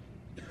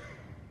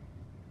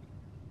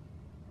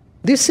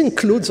 This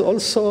includes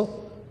also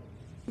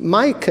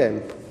my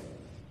camp,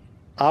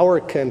 our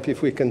camp,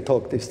 if we can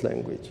talk this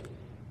language.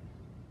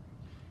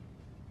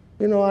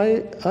 You know,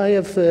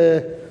 I've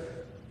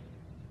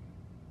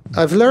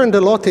learned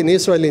a lot in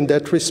Israel in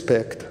that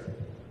respect.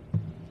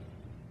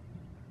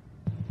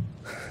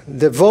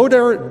 The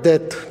voter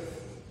that,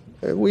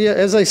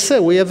 as I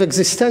said, we have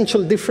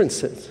existential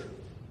differences.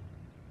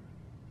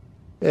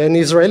 And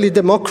Israeli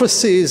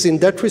democracy is in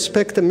that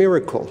respect a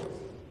miracle.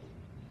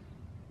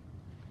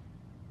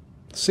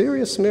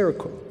 Serious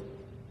miracle.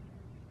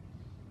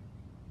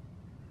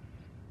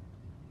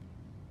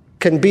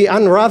 Can be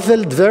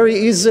unraveled very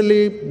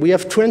easily. We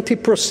have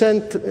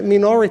 20%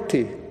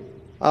 minority,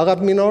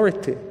 Arab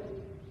minority.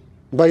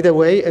 By the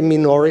way, a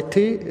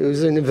minority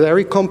is in a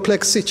very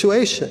complex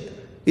situation.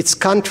 Its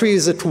country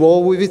is at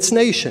war with its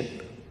nation.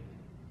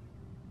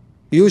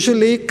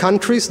 Usually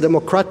countries,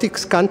 democratic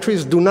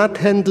countries, do not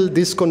handle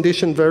this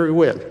condition very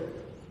well.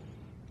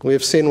 We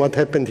have seen what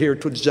happened here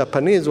to the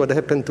Japanese, what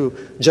happened to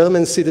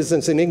German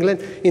citizens in England.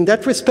 In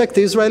that respect,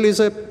 Israel is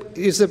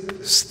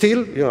a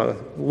still, you know,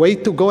 way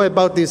to go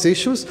about these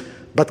issues,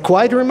 but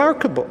quite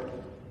remarkable.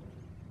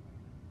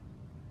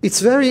 It's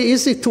very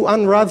easy to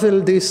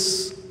unravel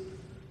this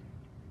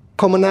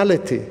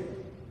commonality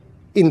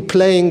in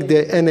playing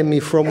the enemy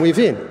from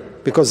within,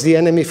 because the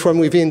enemy from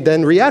within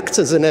then reacts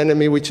as an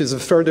enemy, which is a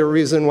further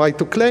reason why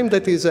to claim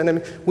that he's an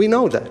enemy. We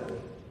know that.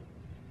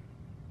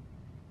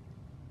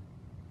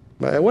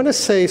 But I want to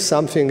say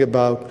something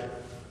about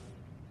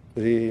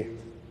the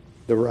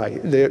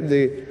right,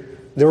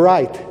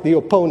 the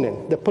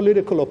opponent, the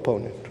political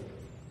opponent.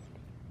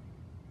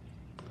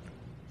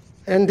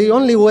 And the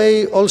only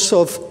way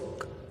also,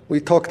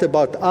 we talked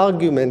about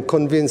argument,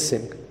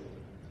 convincing.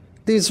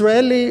 The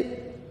Israeli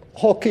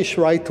hawkish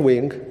right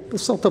wing,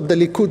 sort of the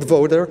Likud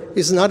voter,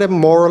 is not a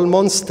moral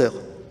monster.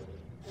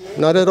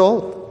 Not at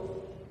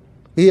all.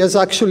 He has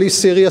actually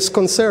serious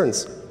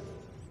concerns.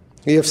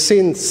 We have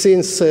seen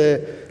since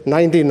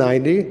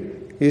 1990,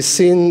 he's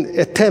seen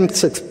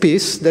attempts at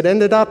peace that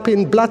ended up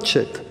in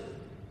bloodshed.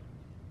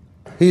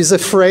 He's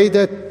afraid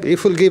that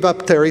if we'll give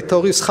up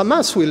territories,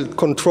 Hamas will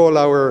control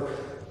our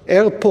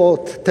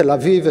airport, Tel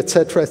Aviv,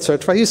 etc.,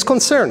 etc. He's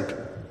concerned.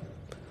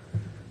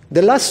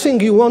 The last thing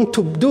you want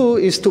to do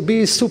is to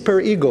be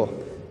superego.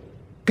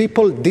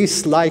 People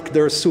dislike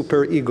their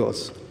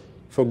superegos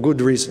for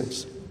good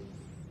reasons.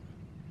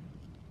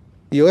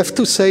 You have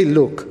to say,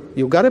 look,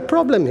 you got a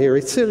problem here,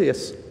 it's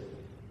serious.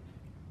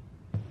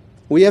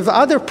 We have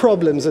other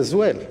problems as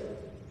well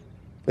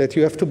that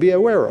you have to be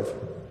aware of.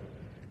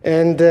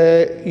 And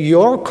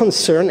your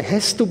concern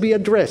has to be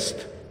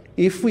addressed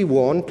if we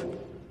want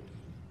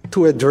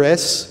to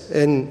address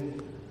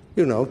and,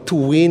 you know, to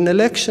win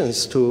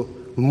elections, to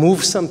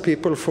move some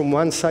people from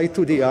one side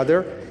to the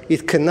other.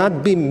 It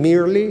cannot be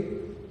merely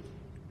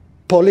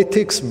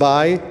politics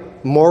by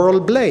moral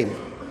blame.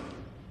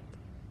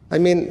 I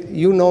mean,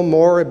 you know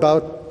more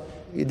about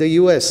the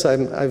US.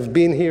 I've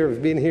been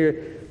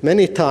here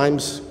many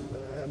times.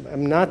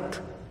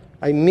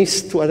 I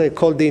missed what I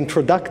call the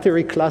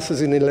introductory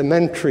classes in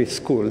elementary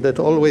school that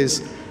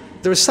always,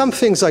 there are some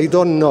things I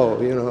don't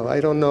know, you know, I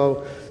don't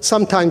know,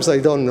 sometimes I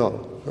don't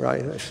know,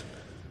 right?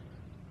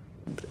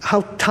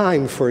 How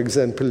time, for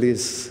example,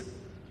 is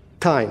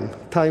time.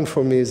 Time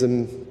for me is,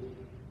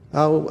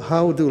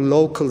 how do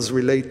locals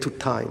relate to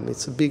time?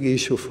 It's a big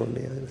issue for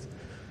me.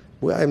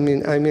 I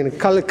mean,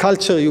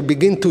 culture, you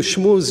begin to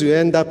schmooze, you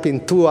end up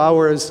in 2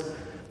 hours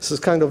This is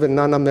kind of a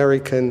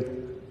non-American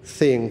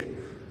thing.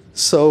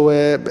 So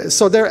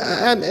there,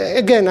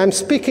 again, I'm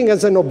speaking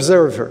as an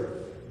observer.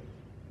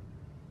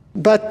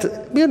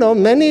 But, you know,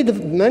 many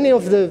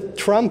of the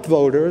Trump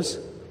voters,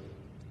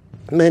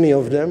 many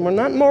of them are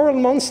not moral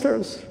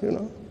monsters, you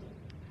know.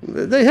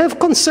 They have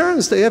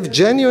concerns. They have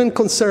genuine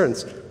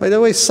concerns. By the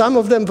way, some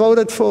of them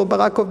voted for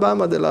Barack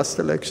Obama the last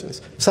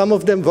elections. Some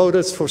of them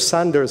voted for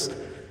Sanders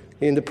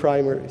in the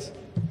primaries.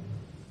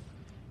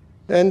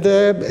 And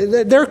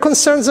their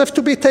concerns have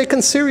to be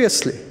taken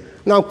seriously.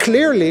 Now,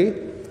 clearly,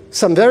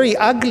 some very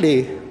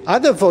ugly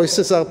other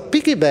voices are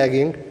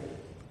piggybacking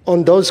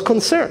on those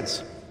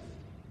concerns.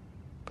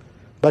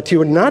 But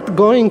you're not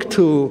going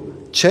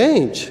to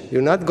change,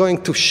 you're not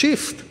going to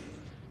shift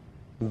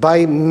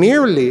by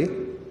merely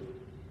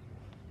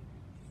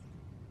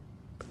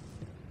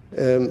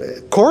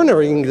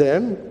cornering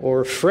them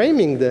or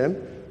framing them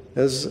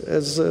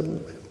as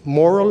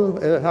moral,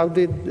 how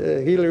did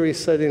Hillary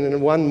said in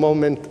one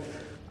moment,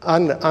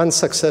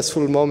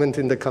 unsuccessful moment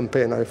in the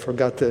campaign. I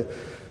forgot the,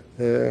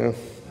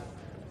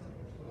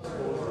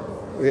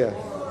 yeah,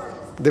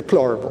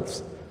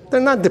 deplorables.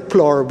 They're not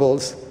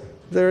deplorables.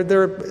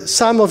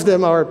 Some of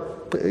them are,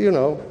 you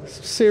know,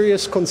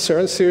 serious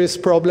concerns, serious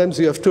problems.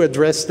 You have to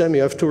address them.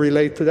 You have to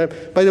relate to them.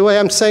 By the way,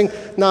 I'm saying,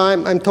 now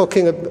I'm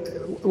talking,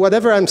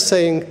 whatever I'm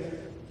saying,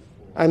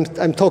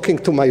 I'm talking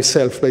to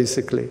myself,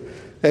 basically,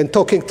 and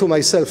talking to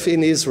myself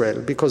in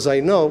Israel, because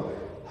I know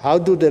how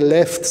do the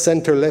left,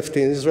 center-left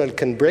in Israel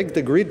can break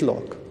the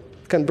gridlock.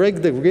 Can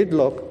break the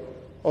gridlock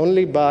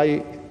only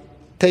by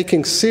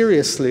taking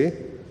seriously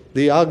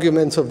the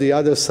arguments of the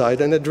other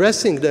side and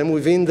addressing them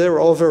within their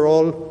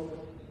overall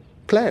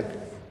plan.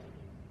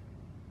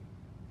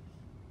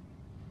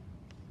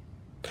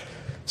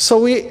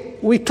 So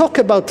we talk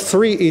about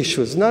three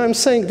issues. Now I'm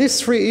saying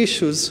these three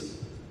issues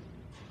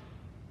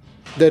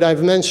that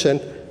I've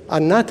mentioned are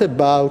not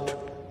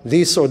about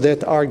this or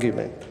that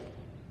argument,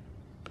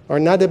 are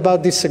not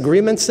about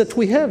disagreements that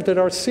we have that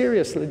are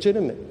serious,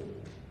 legitimate.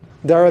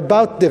 They're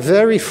about the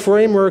very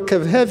framework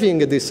of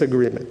having a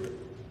disagreement,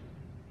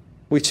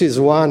 which is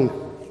one,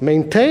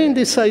 maintain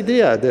this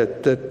idea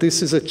that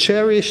this is a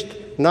cherished,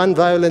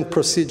 nonviolent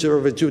procedure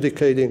of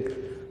adjudicating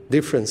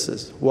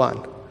differences,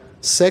 one.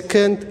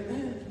 Second,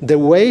 the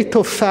weight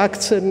of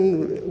facts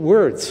and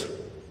words.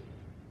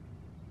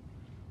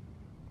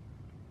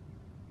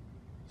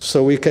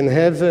 So we can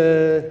have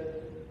a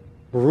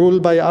rule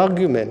by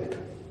argument.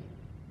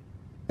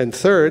 And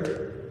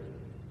third,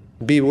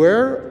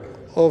 beware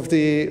of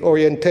the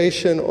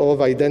orientation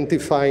of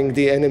identifying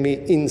the enemy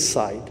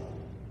inside.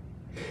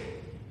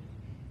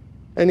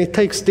 And it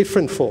takes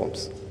different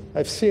forms.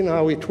 I've seen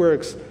how it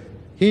works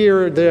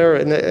here, there,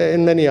 and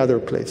in many other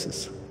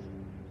places.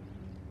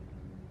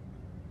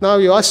 Now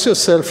you ask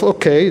yourself,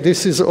 okay,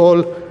 this is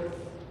all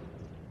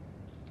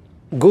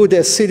good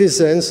as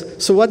citizens,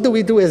 so what do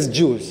we do as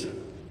Jews?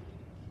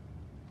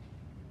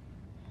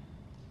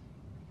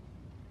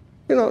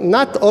 You know,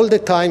 not all the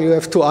time you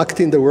have to act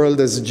in the world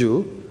as a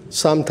Jew.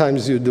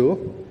 Sometimes you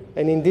do.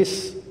 And in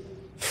this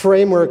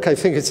framework, I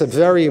think it's a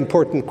very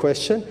important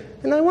question.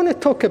 And I want to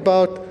talk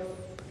about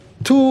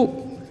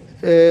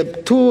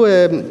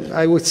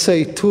I would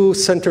say, two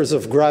centers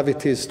of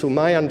gravities to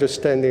my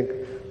understanding,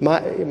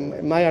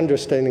 my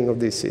understanding of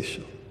this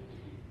issue.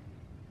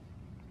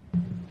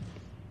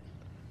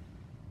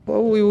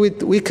 Well,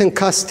 we can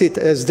cast it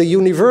as the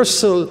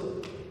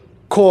universal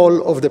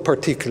call of the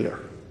particular.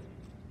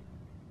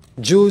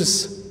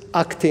 Jews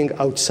acting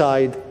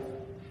outside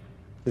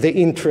the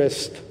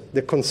interest,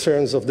 the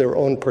concerns of their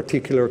own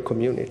particular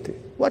community.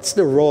 What's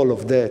the role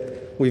of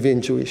that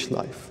within Jewish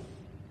life?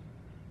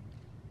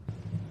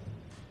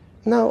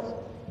 Now,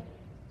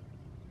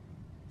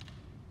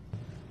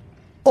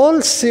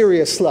 all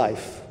serious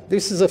life,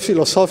 this is a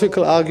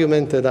philosophical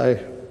argument that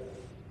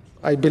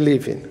I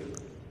believe in.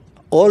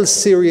 All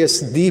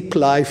serious, deep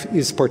life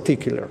is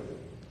particular.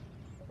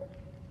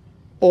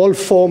 All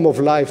form of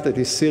life that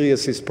is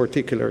serious is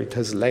particular. It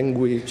has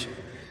language,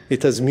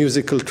 it has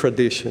musical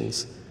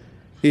traditions,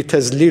 it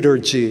has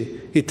liturgy,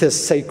 it has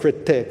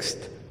sacred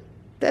text.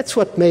 That's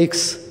what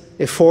makes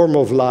a form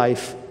of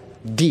life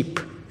deep,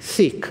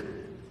 thick.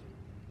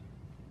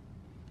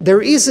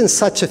 There isn't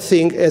such a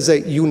thing as a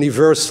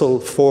universal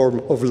form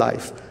of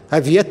life.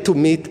 I've yet to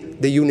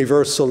meet the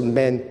universal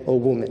man or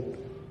woman.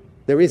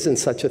 There isn't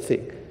such a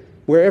thing.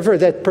 Wherever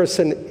that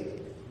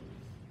person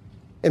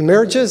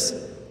emerges,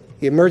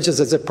 he emerges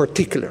as a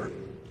particular.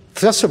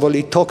 First of all,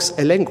 he talks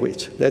a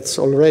language. That's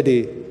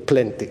already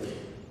plenty.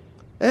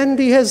 And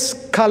he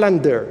has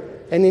calendar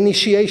and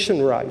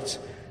initiation rites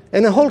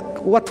and a whole,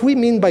 what we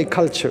mean by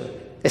culture,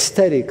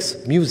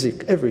 aesthetics,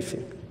 music,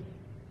 everything.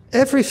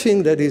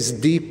 Everything that is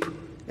deep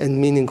and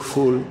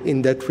meaningful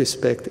in that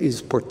respect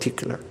is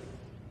particular.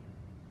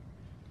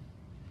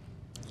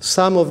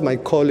 Some of my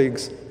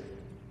colleagues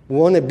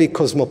want to be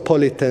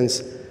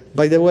cosmopolitans.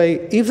 By the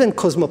way, even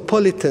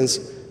cosmopolitans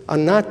are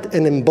not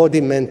an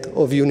embodiment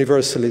of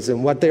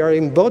universalism. What they are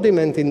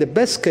embodiment, in the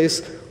best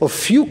case, of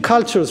few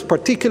cultures,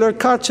 particular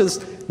cultures,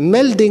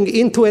 melding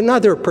into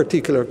another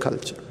particular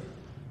culture.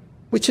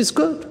 which is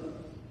good.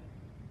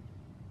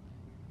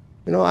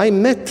 You know, I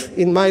met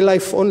in my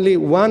life only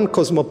one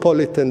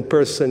cosmopolitan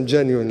person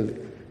genuinely.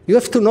 You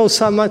have to know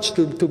so much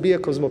to be a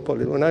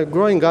cosmopolitan. When I was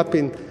growing up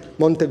in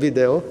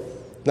Montevideo,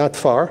 not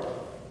far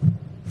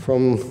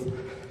from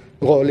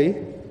Raleigh,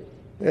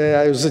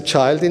 I was a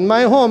child. In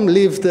my home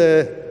lived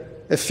a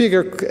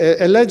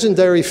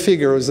legendary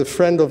figure, who was a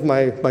friend of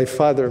my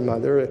father and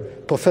mother,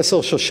 Professor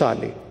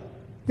Shoshani.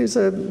 He's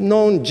a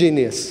known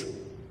genius.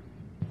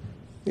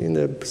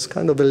 It's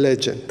kind of a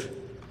legend.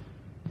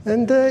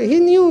 And he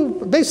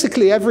knew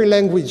basically every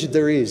language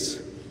there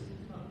is.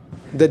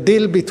 The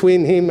deal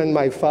between him and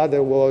my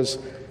father was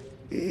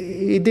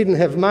he didn't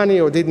have money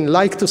or didn't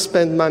like to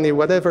spend money,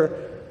 whatever.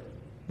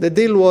 The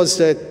deal was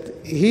that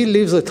he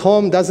lives at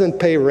home, doesn't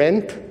pay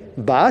rent,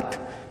 but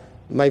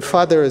my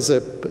father, as a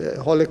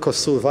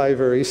Holocaust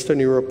survivor, Eastern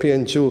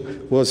European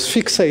Jew, was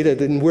fixated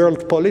in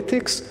world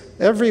politics.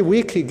 Every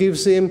week he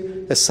gives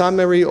him a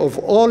summary of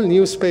all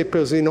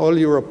newspapers in all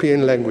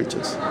European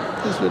languages.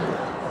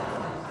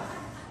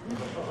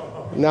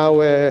 Now,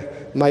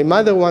 my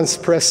mother once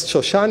pressed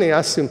Shoshani,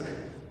 asked him,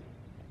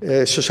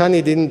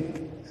 Shoshani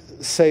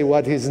didn't say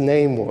what his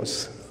name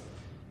was.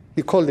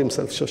 He called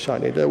himself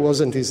Shoshani, that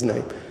wasn't his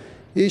name.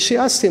 She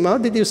asked him, how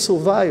did you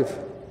survive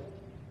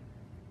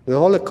the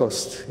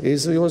Holocaust? He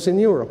was in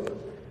Europe.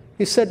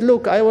 He said,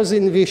 look, I was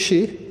in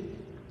Vichy.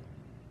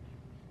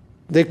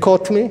 They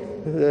caught me,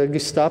 the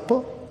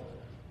Gestapo,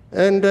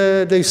 and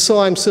they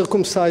saw I'm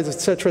circumcised,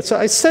 etc. So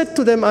I said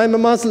to them, I'm a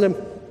Muslim.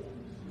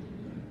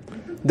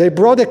 They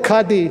brought a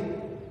Qadi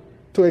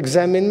to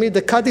examine me.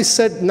 The Qadi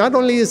said, not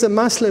only is a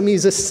Muslim,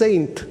 he's a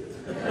saint.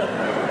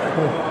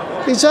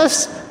 He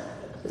just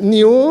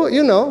knew,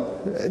 you know,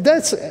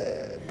 that's,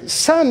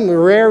 some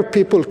rare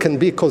people can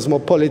be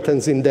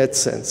cosmopolitans in that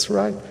sense,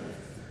 right?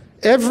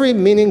 Every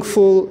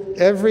meaningful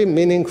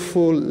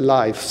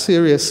life,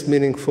 serious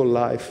meaningful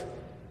life,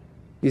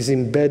 is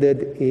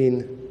embedded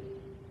in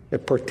a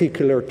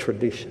particular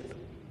tradition.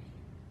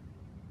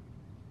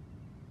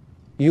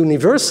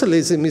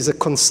 Universalism is a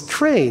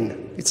constraint.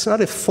 It's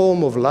not a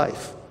form of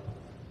life.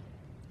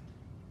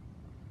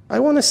 I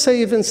want to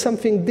say even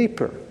something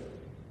deeper.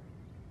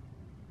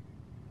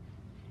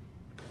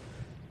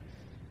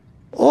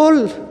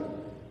 All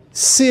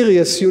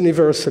serious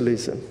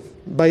universalism,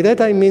 by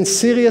that I mean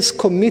serious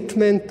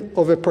commitment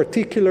of a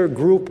particular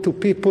group to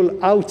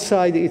people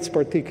outside its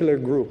particular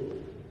group,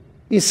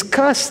 is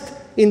cast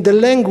in the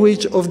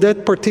language of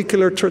that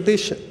particular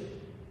tradition.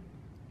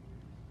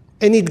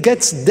 And it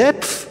gets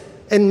depth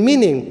and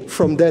meaning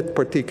from that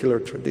particular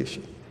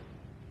tradition.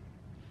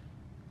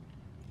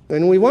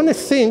 And we want to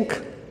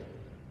think,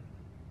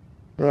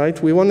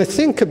 right? We want to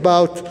think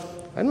about,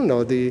 I don't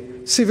know, the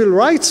civil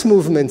rights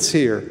movements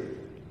here.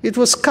 It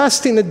was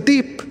cast in a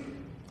deep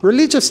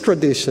religious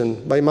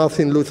tradition by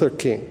Martin Luther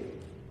King.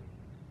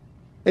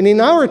 And in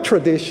our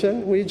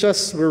tradition, we're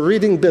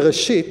reading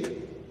Bereshit,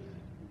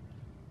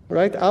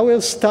 right?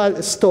 Our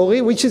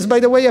story, which is, by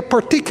the way, a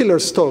particular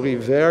story,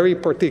 very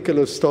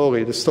particular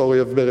story, the story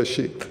of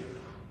Bereshit.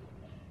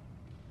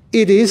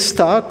 It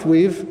starts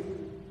with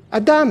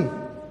Adam.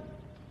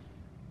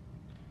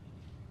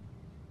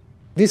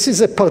 This is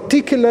a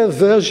particular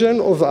version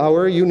of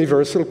our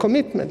universal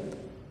commitment.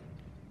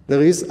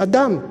 There is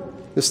Adam.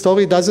 The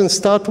story doesn't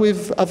start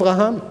with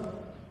Abraham,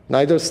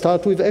 neither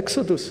starts with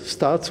Exodus, it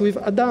starts with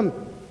Adam.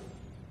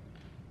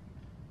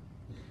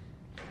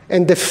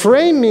 And the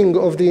framing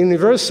of the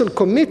universal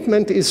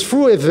commitment is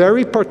through a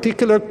very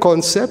particular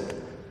concept,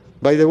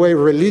 by the way,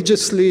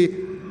 religiously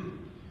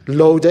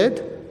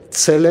loaded,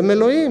 Tselem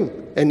Elohim,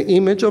 an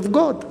image of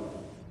God.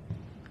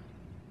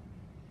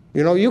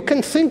 You know, you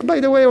can think, by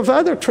the way, of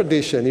other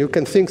tradition. You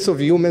can think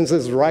of humans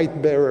as rights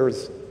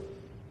bearers.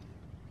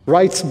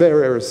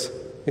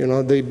 You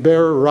know, they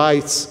bear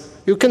rights.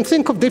 You can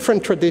think of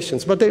different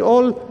traditions, but they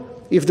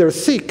all, if they're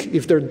thick,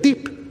 if they're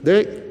deep,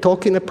 they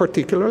talk in a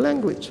particular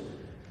language.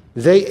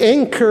 They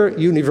anchor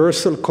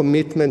universal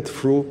commitment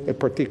through a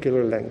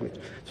particular language.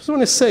 I just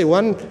want to say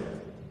one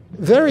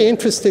very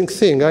interesting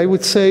thing. I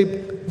would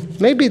say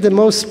maybe the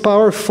most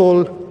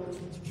powerful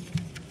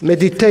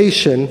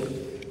meditation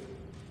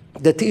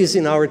that is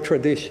in our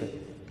tradition,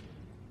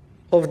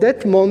 of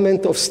that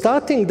moment of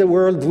starting the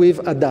world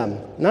with Adam,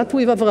 not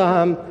with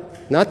Abraham,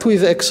 not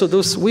with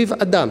Exodus, with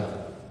Adam.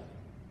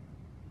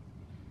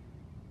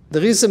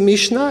 There is a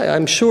Mishnah,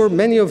 I'm sure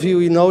many of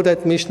you know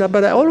that Mishnah,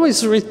 but I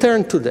always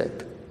return to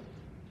that.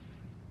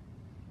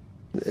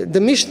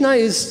 The Mishnah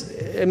is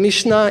a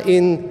Mishnah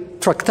in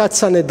Tractat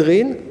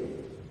Sanhedrin.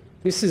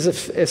 This is a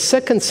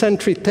 2nd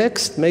century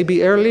text,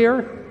 maybe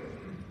earlier.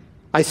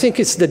 I think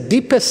it's the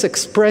deepest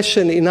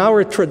expression in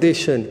our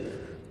tradition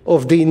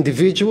of the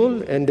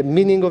individual and the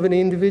meaning of an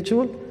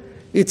individual.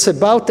 It's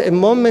about a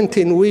moment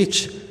in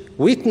which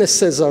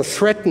witnesses are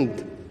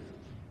threatened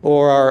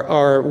or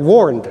are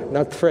warned,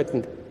 not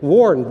threatened,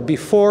 warned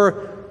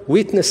before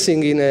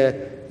witnessing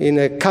in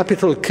a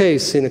capital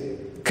case, in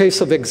a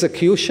case of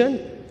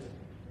execution.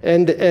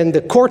 And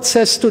the court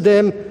says to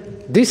them,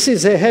 this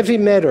is a heavy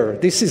matter,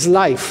 this is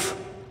life.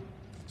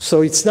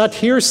 So it's not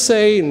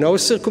hearsay, no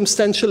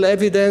circumstantial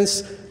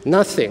evidence,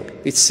 nothing.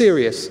 It's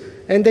serious.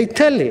 And they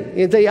tell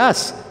him, they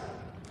ask,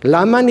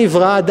 למה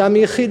נברא אדם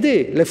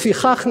יחידי?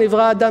 לפיכך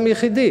נברא אדם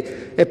יחידי.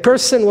 A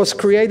person was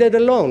created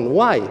alone.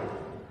 Why?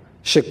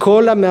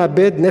 שכל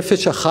המאבד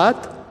נפש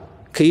אחת,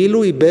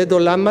 כאילו איבד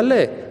עולם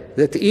מלא.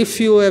 That if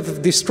you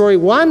have destroyed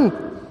one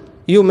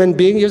human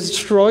being, you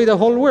destroy the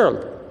whole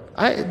world.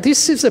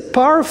 This is a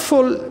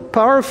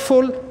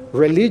powerful,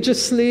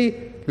 religiously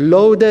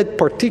loaded,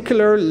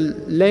 particular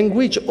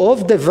language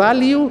of the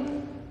value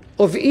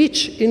of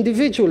each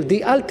individual,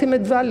 the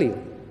ultimate value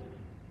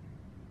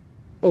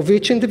of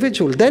each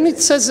individual. Then it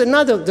says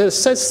it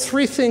says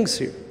three things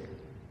here.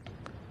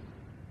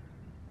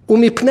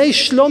 ומפני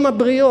שלום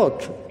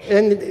הבריות.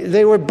 And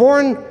they were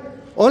born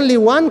only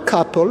one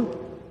couple,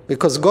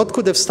 because God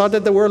could have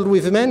started the world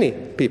with many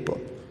people.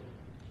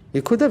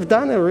 He could have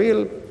done a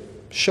real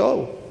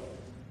show.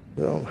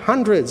 You know,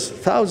 hundreds,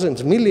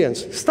 thousands,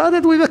 millions.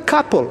 Started with a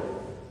couple.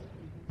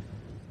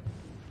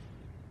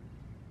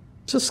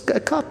 Just a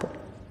couple.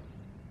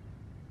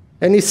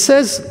 And he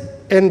says,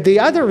 and the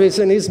other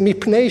reason is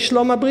mipnei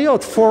shlom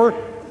habriot, for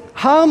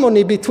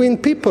harmony between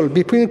people,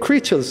 between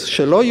creatures.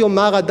 Shelo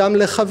yomar adam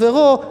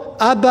lechavero,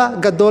 Abba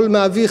gadol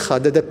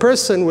me'avicha, that the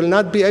person will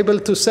not be able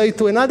to say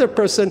to another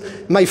person,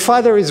 my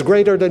father is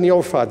greater than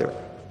your father.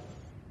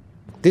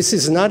 This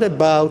is not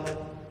about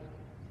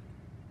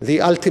the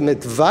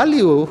ultimate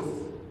value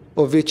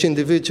of each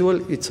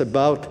individual, it's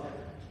about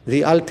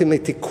the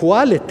ultimate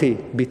equality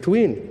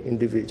between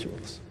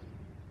individuals.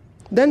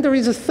 Then there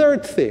is a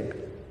third thing.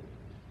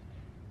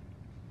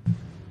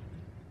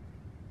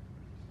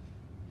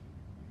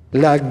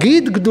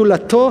 להגיד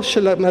גדולתו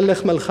של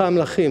מלך מלכי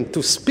המלכים,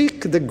 to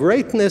speak the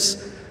greatness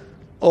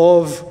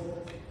of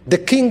the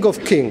King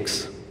of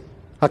Kings,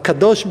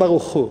 הקדוש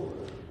ברוך הוא,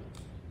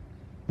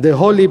 the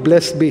holy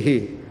blessed be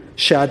he,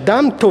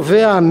 שאדם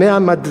טובע 100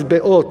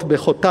 מטבעות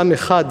בחותם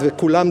אחד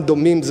וכולם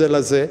דומים זה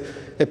לזה,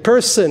 a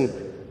person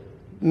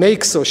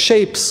makes or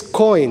shapes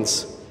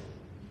coins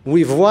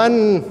with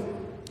one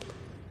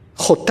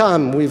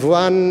חותם, with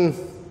one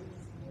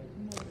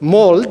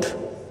mold,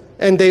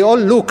 and they all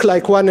look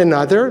like one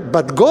another,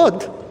 but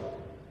God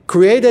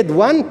created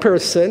one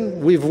person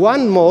with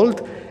one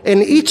mold,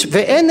 and each,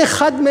 ואין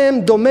אחד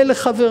מהם דומה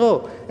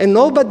לחברו, and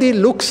nobody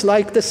looks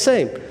like the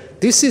same.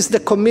 This is the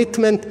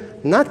commitment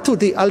not to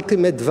the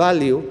ultimate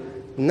value,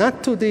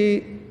 not to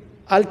the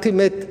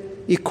ultimate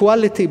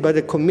equality, but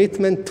a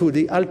commitment to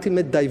the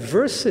ultimate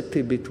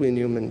diversity between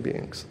human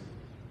beings.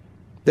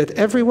 That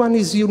everyone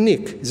is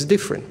unique, is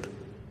different.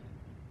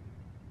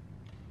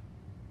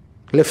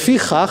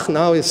 לפיכך,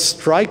 now a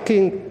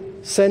striking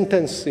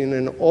sentence in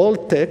an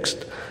old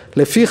text,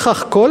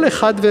 לפיכך כל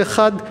אחד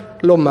ואחד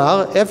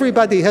לומר,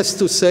 everybody has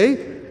to say,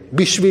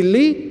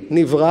 בשבילי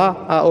נברא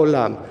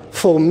העולם.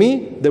 For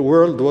me, the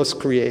world was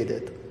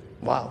created.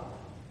 Wow.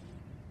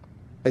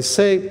 I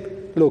say,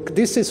 look,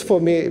 this is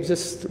for me,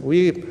 just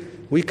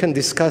we can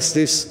discuss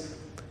this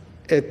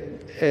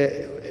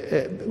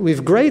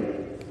with great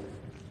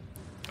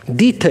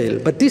detail,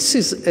 but this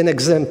is an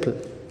example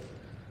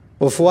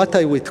of what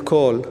I would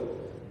call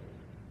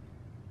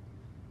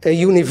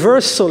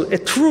a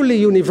truly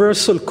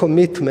universal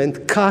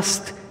commitment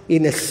cast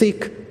in a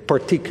thick,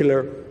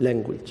 particular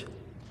language.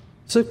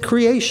 So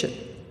creation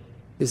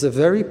is a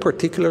very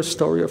particular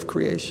story of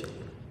creation.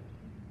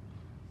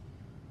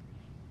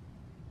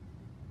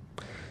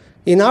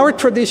 In our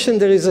tradition,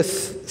 there is a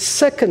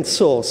second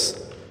source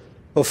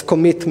of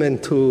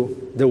commitment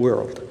to the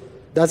world.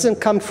 It doesn't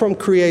come from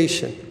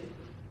creation,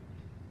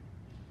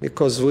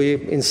 because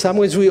in some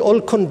ways, we're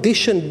all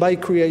conditioned by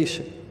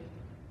creation.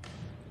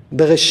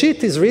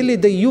 Bereshit is really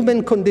the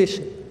human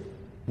condition.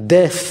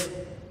 Death,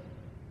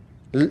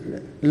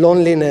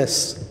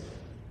 loneliness,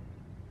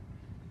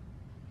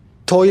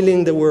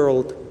 toiling the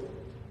world,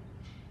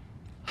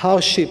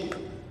 hardship.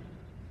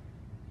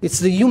 It's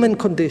the human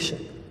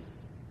condition.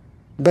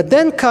 But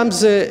then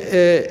comes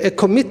a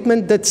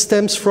commitment that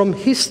stems from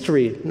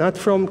history, not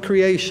from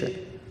creation.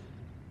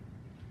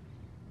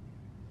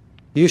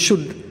 You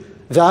should,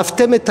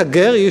 ואהבתם את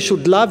הגר, you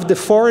should love the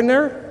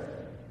foreigner,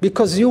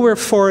 because you were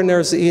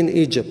foreigners in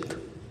Egypt.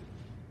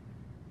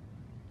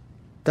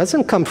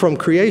 Doesn't come from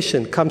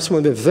creation, comes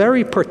from a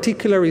very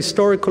particular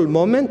historical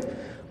moment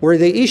where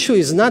the issue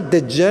is not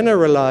the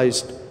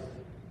generalized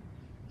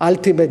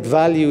ultimate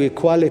value,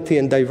 equality,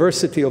 and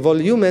diversity of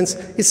all humans,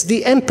 it's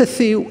the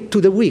empathy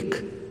to the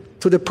weak,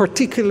 to the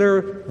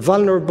particular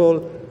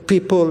vulnerable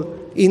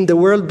people in the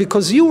world,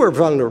 because you were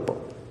vulnerable.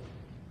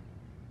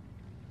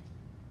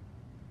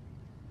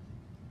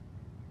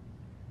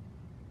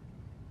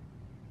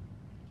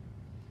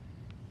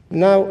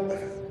 Now,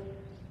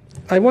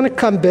 I want to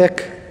come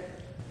back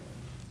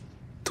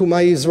to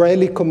my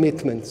Israeli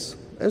commitments.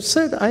 As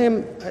I said,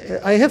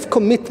 I have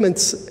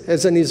commitments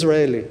as an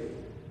Israeli.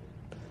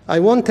 I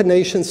want a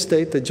nation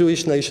state, a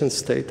Jewish nation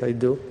state, I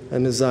do.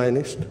 I'm a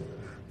Zionist.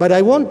 But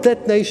I want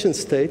that nation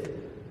state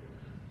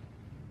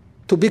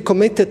to be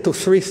committed to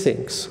three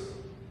things.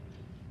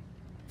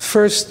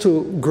 First,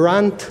 to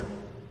grant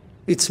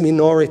its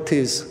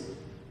minorities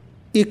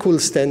equal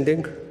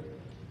standing,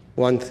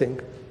 one thing.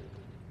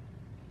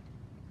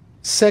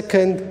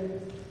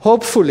 Second,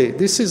 hopefully,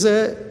 this is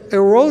a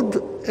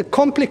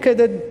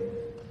complicated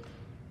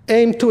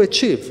aim to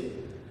achieve,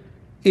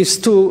 is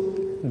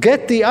to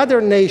get the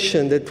other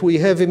nation that we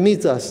have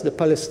amidst us, the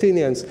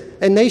Palestinians,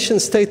 a nation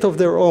state of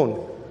their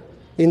own,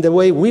 in the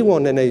way we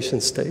want a nation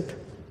state.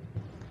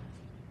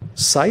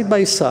 Side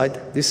by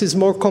side, this is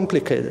more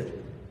complicated.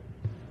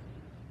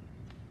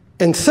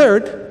 And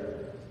third,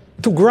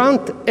 to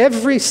grant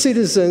every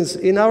citizen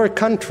in our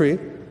country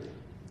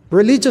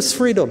religious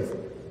freedom,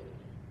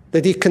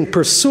 that he can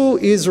pursue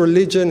his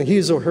religion,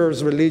 his or her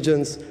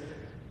religions,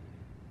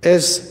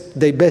 as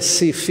they best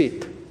see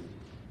fit.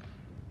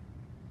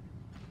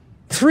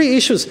 Three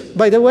issues.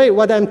 By the way,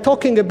 what I'm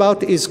talking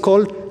about is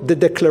called the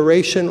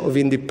Declaration of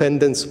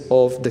Independence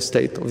of the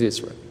State of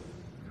Israel.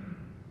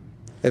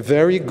 A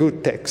very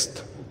good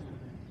text,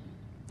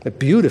 a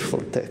beautiful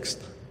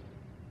text.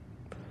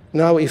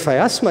 Now, if I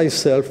ask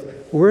myself,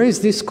 where is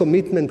this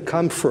commitment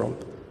come from?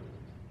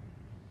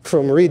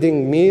 From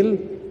reading Mill,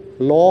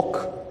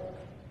 Locke?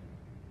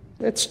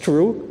 That's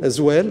true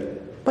as well.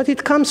 But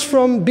it comes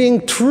from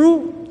being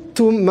true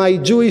to my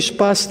Jewish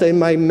past and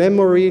my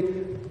memory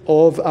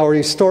of our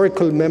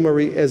historical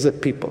memory as a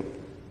people.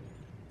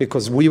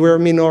 Because we were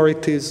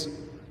minorities,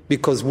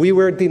 because we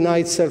were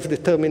denied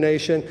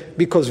self-determination,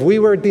 because we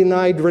were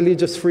denied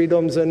religious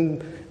freedoms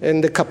and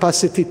the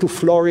capacity to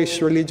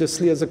flourish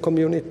religiously as a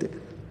community.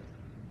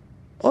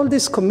 All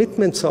these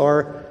commitments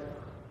are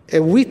a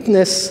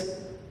witness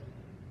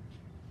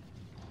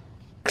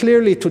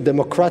clearly to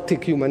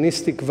democratic,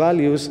 humanistic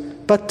values,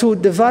 but to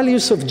the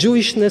values of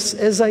Jewishness,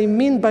 as I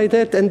mean by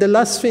that. And the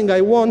last thing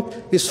I want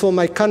is for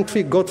my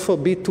country, God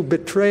forbid, to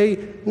betray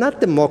not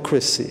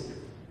democracy.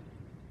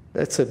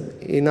 That's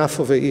enough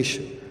of an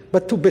issue.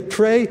 But to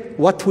betray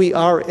what we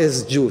are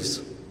as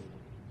Jews.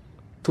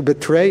 To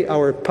betray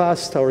our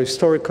past, our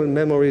historical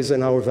memories,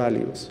 and our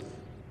values.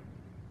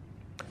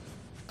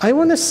 I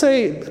want to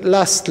say,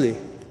 lastly,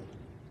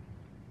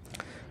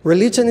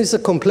 religion is a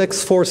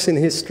complex force in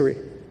history.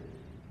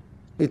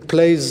 It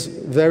plays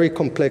a very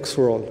complex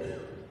role.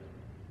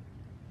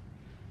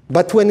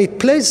 But when it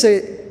plays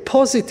a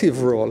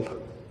positive role,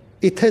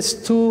 it has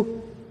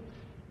two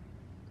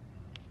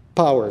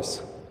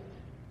powers,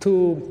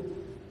 two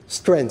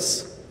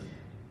strengths.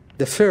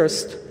 The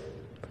first,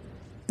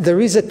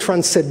 there is a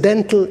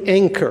transcendental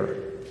anchor.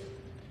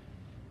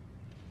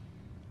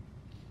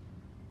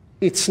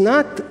 It's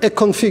not a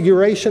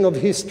configuration of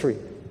history.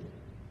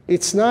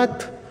 It's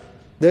not,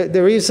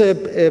 there is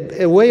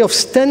a way of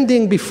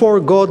standing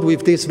before God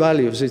with these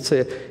values.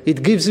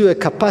 It gives you a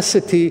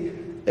capacity,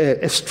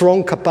 a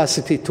strong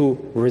capacity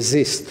to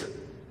resist.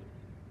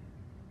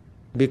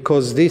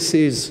 Because this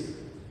is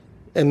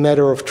a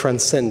matter of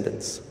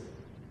transcendence.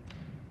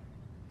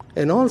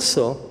 And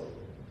also,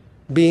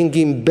 being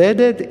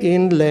embedded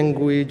in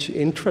language,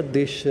 in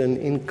tradition,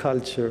 in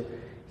culture,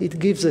 it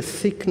gives a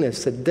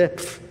thickness, a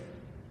depth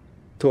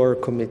to our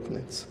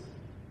commitments.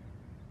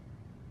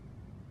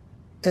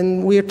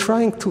 And we are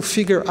trying to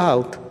figure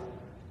out,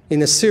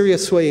 in a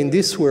serious way in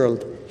this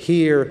world,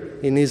 here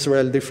in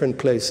Israel, different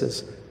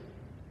places,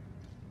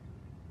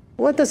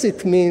 what does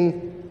it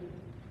mean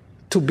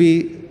to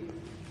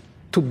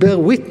bear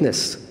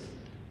witness,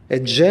 a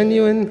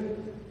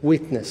genuine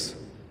witness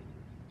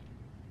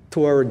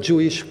to our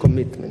Jewish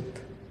commitment?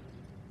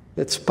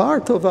 It's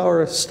part of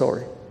our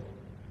story.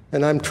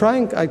 And I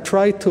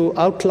try to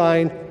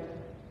outline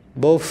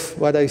both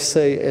what I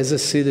say as a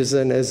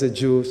citizen, as a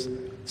Jew,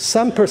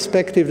 some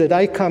perspective that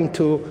I come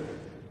to,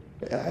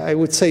 I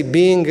would say,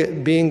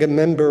 being a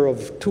member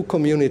of two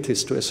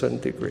communities to a certain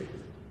degree,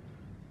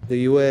 the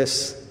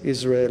US,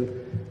 Israel,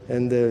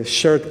 and the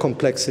shared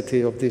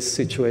complexity of this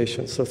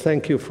situation. So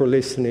thank you for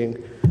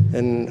listening,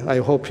 and I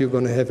hope you're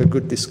going to have a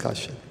good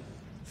discussion.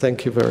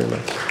 Thank you very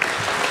much.